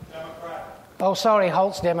Jersey. Democratic. Oh, sorry,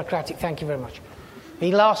 Holt's Democratic. Thank you very much.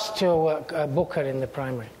 He lost to Booker in the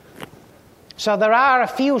primary. So there are a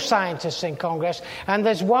few scientists in Congress, and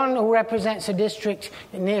there's one who represents a district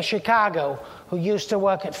near Chicago who used to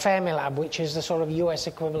work at Fermilab, which is the sort of U.S.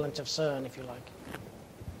 equivalent of CERN, if you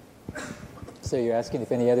like. So you're asking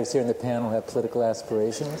if any others here in the panel have political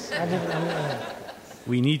aspirations?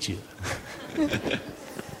 We need you.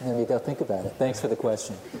 Maybe they'll think about it. Thanks for the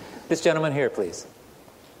question. This gentleman here, please.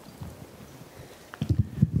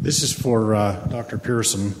 This is for Dr.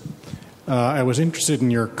 Pearson. I was interested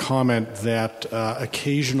in your comment that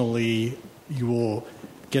occasionally you will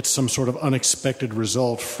get some sort of unexpected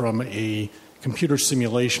result from a computer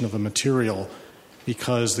simulation of a material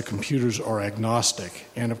because the computers are agnostic.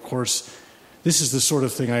 And of course, this is the sort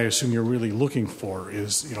of thing I assume you're really looking for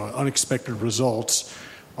is, unexpected results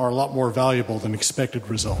are a lot more valuable than expected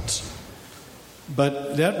results.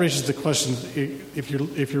 But that raises the question, if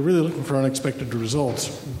you're really looking for unexpected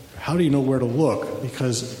results, how do you know where to look?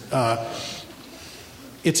 Because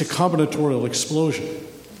it's a combinatorial explosion.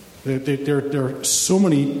 There are so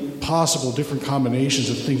many possible different combinations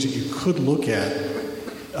of things that you could look at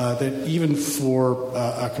that even for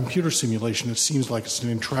a computer simulation, it seems like it's an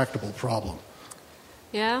intractable problem.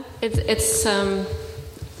 Yeah,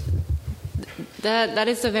 That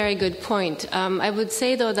is a very good point. I would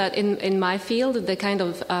say, though, that in my field, the kind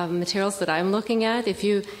of materials that I'm looking at, if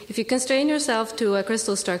you constrain yourself to a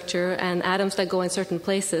crystal structure and atoms that go in certain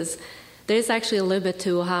places, there is actually a limit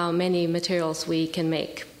to how many materials we can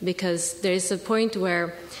make, because there is a point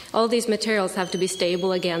where all these materials have to be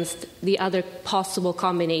stable against the other possible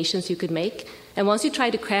combinations you could make. And once you try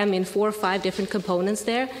to cram in 4 or 5 different components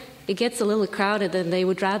there, it gets a little crowded, and they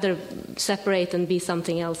would rather separate and be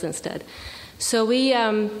something else instead. So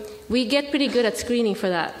we get pretty good at screening for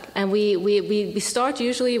that, and we start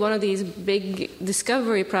usually one of these big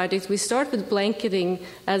discovery projects. We start with blanketing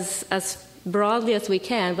as broadly as we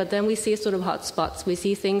can, but then we see sort of hot spots. We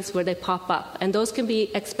see things where they pop up, and those can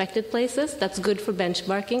be expected places. That's good for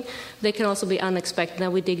benchmarking. They can also be unexpected,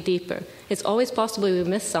 and we dig deeper. It's always possible we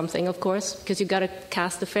miss something, of course, because you've got to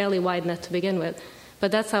cast a fairly wide net to begin with.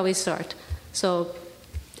 But that's how we start. So.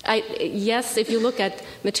 Yes, if you look at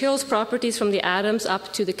materials properties from the atoms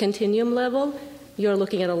up to the continuum level, you're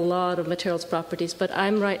looking at a lot of materials properties. But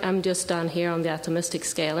I'm just down here on the atomistic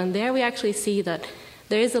scale. And there we actually see that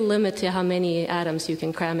there is a limit to how many atoms you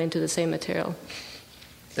can cram into the same material.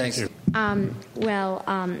 Thanks.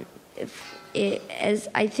 As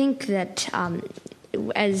I think that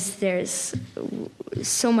as there's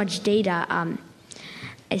so much data,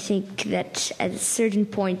 I think that at a certain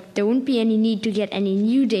point there wouldn't be any need to get any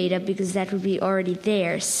new data because that would be already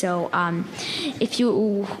there. So, if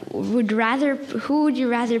you would rather, who would you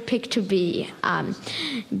rather pick to be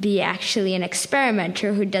actually an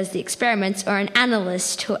experimenter who does the experiments, or an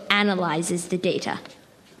analyst who analyzes the data?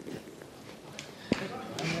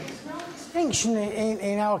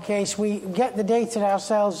 In our case, we get the data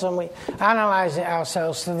ourselves and we analyze it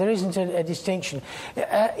ourselves, so there isn't a distinction.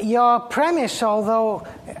 Your premise, although,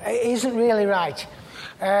 isn't really right.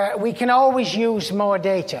 We can always use more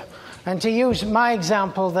data. And to use my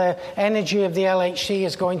example, the energy of the LHC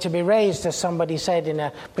is going to be raised, as somebody said in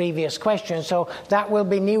a previous question, so that will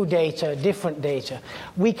be new data, different data.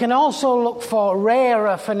 We can also look for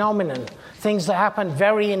rarer phenomenon, things that happen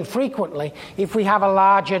very infrequently, if we have a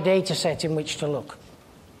larger data set in which to look.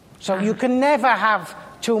 So you can never have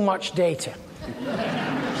too much data.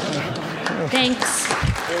 Thanks.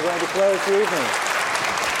 We're going to close the evening.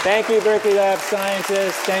 Thank you, Berkeley Lab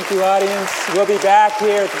scientists. Thank you, audience. We'll be back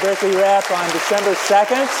here at the Berkeley Rep on December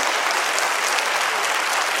 2nd.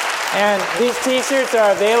 And these T-shirts are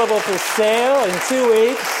available for sale in 2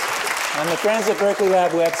 weeks on the Friends at Berkeley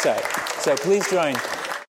Lab website. So please join.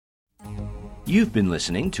 You've been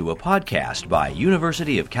listening to a podcast by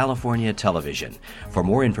University of California Television. For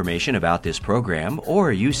more information about this program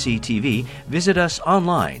or UCTV, visit us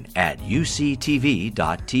online at uctv.tv.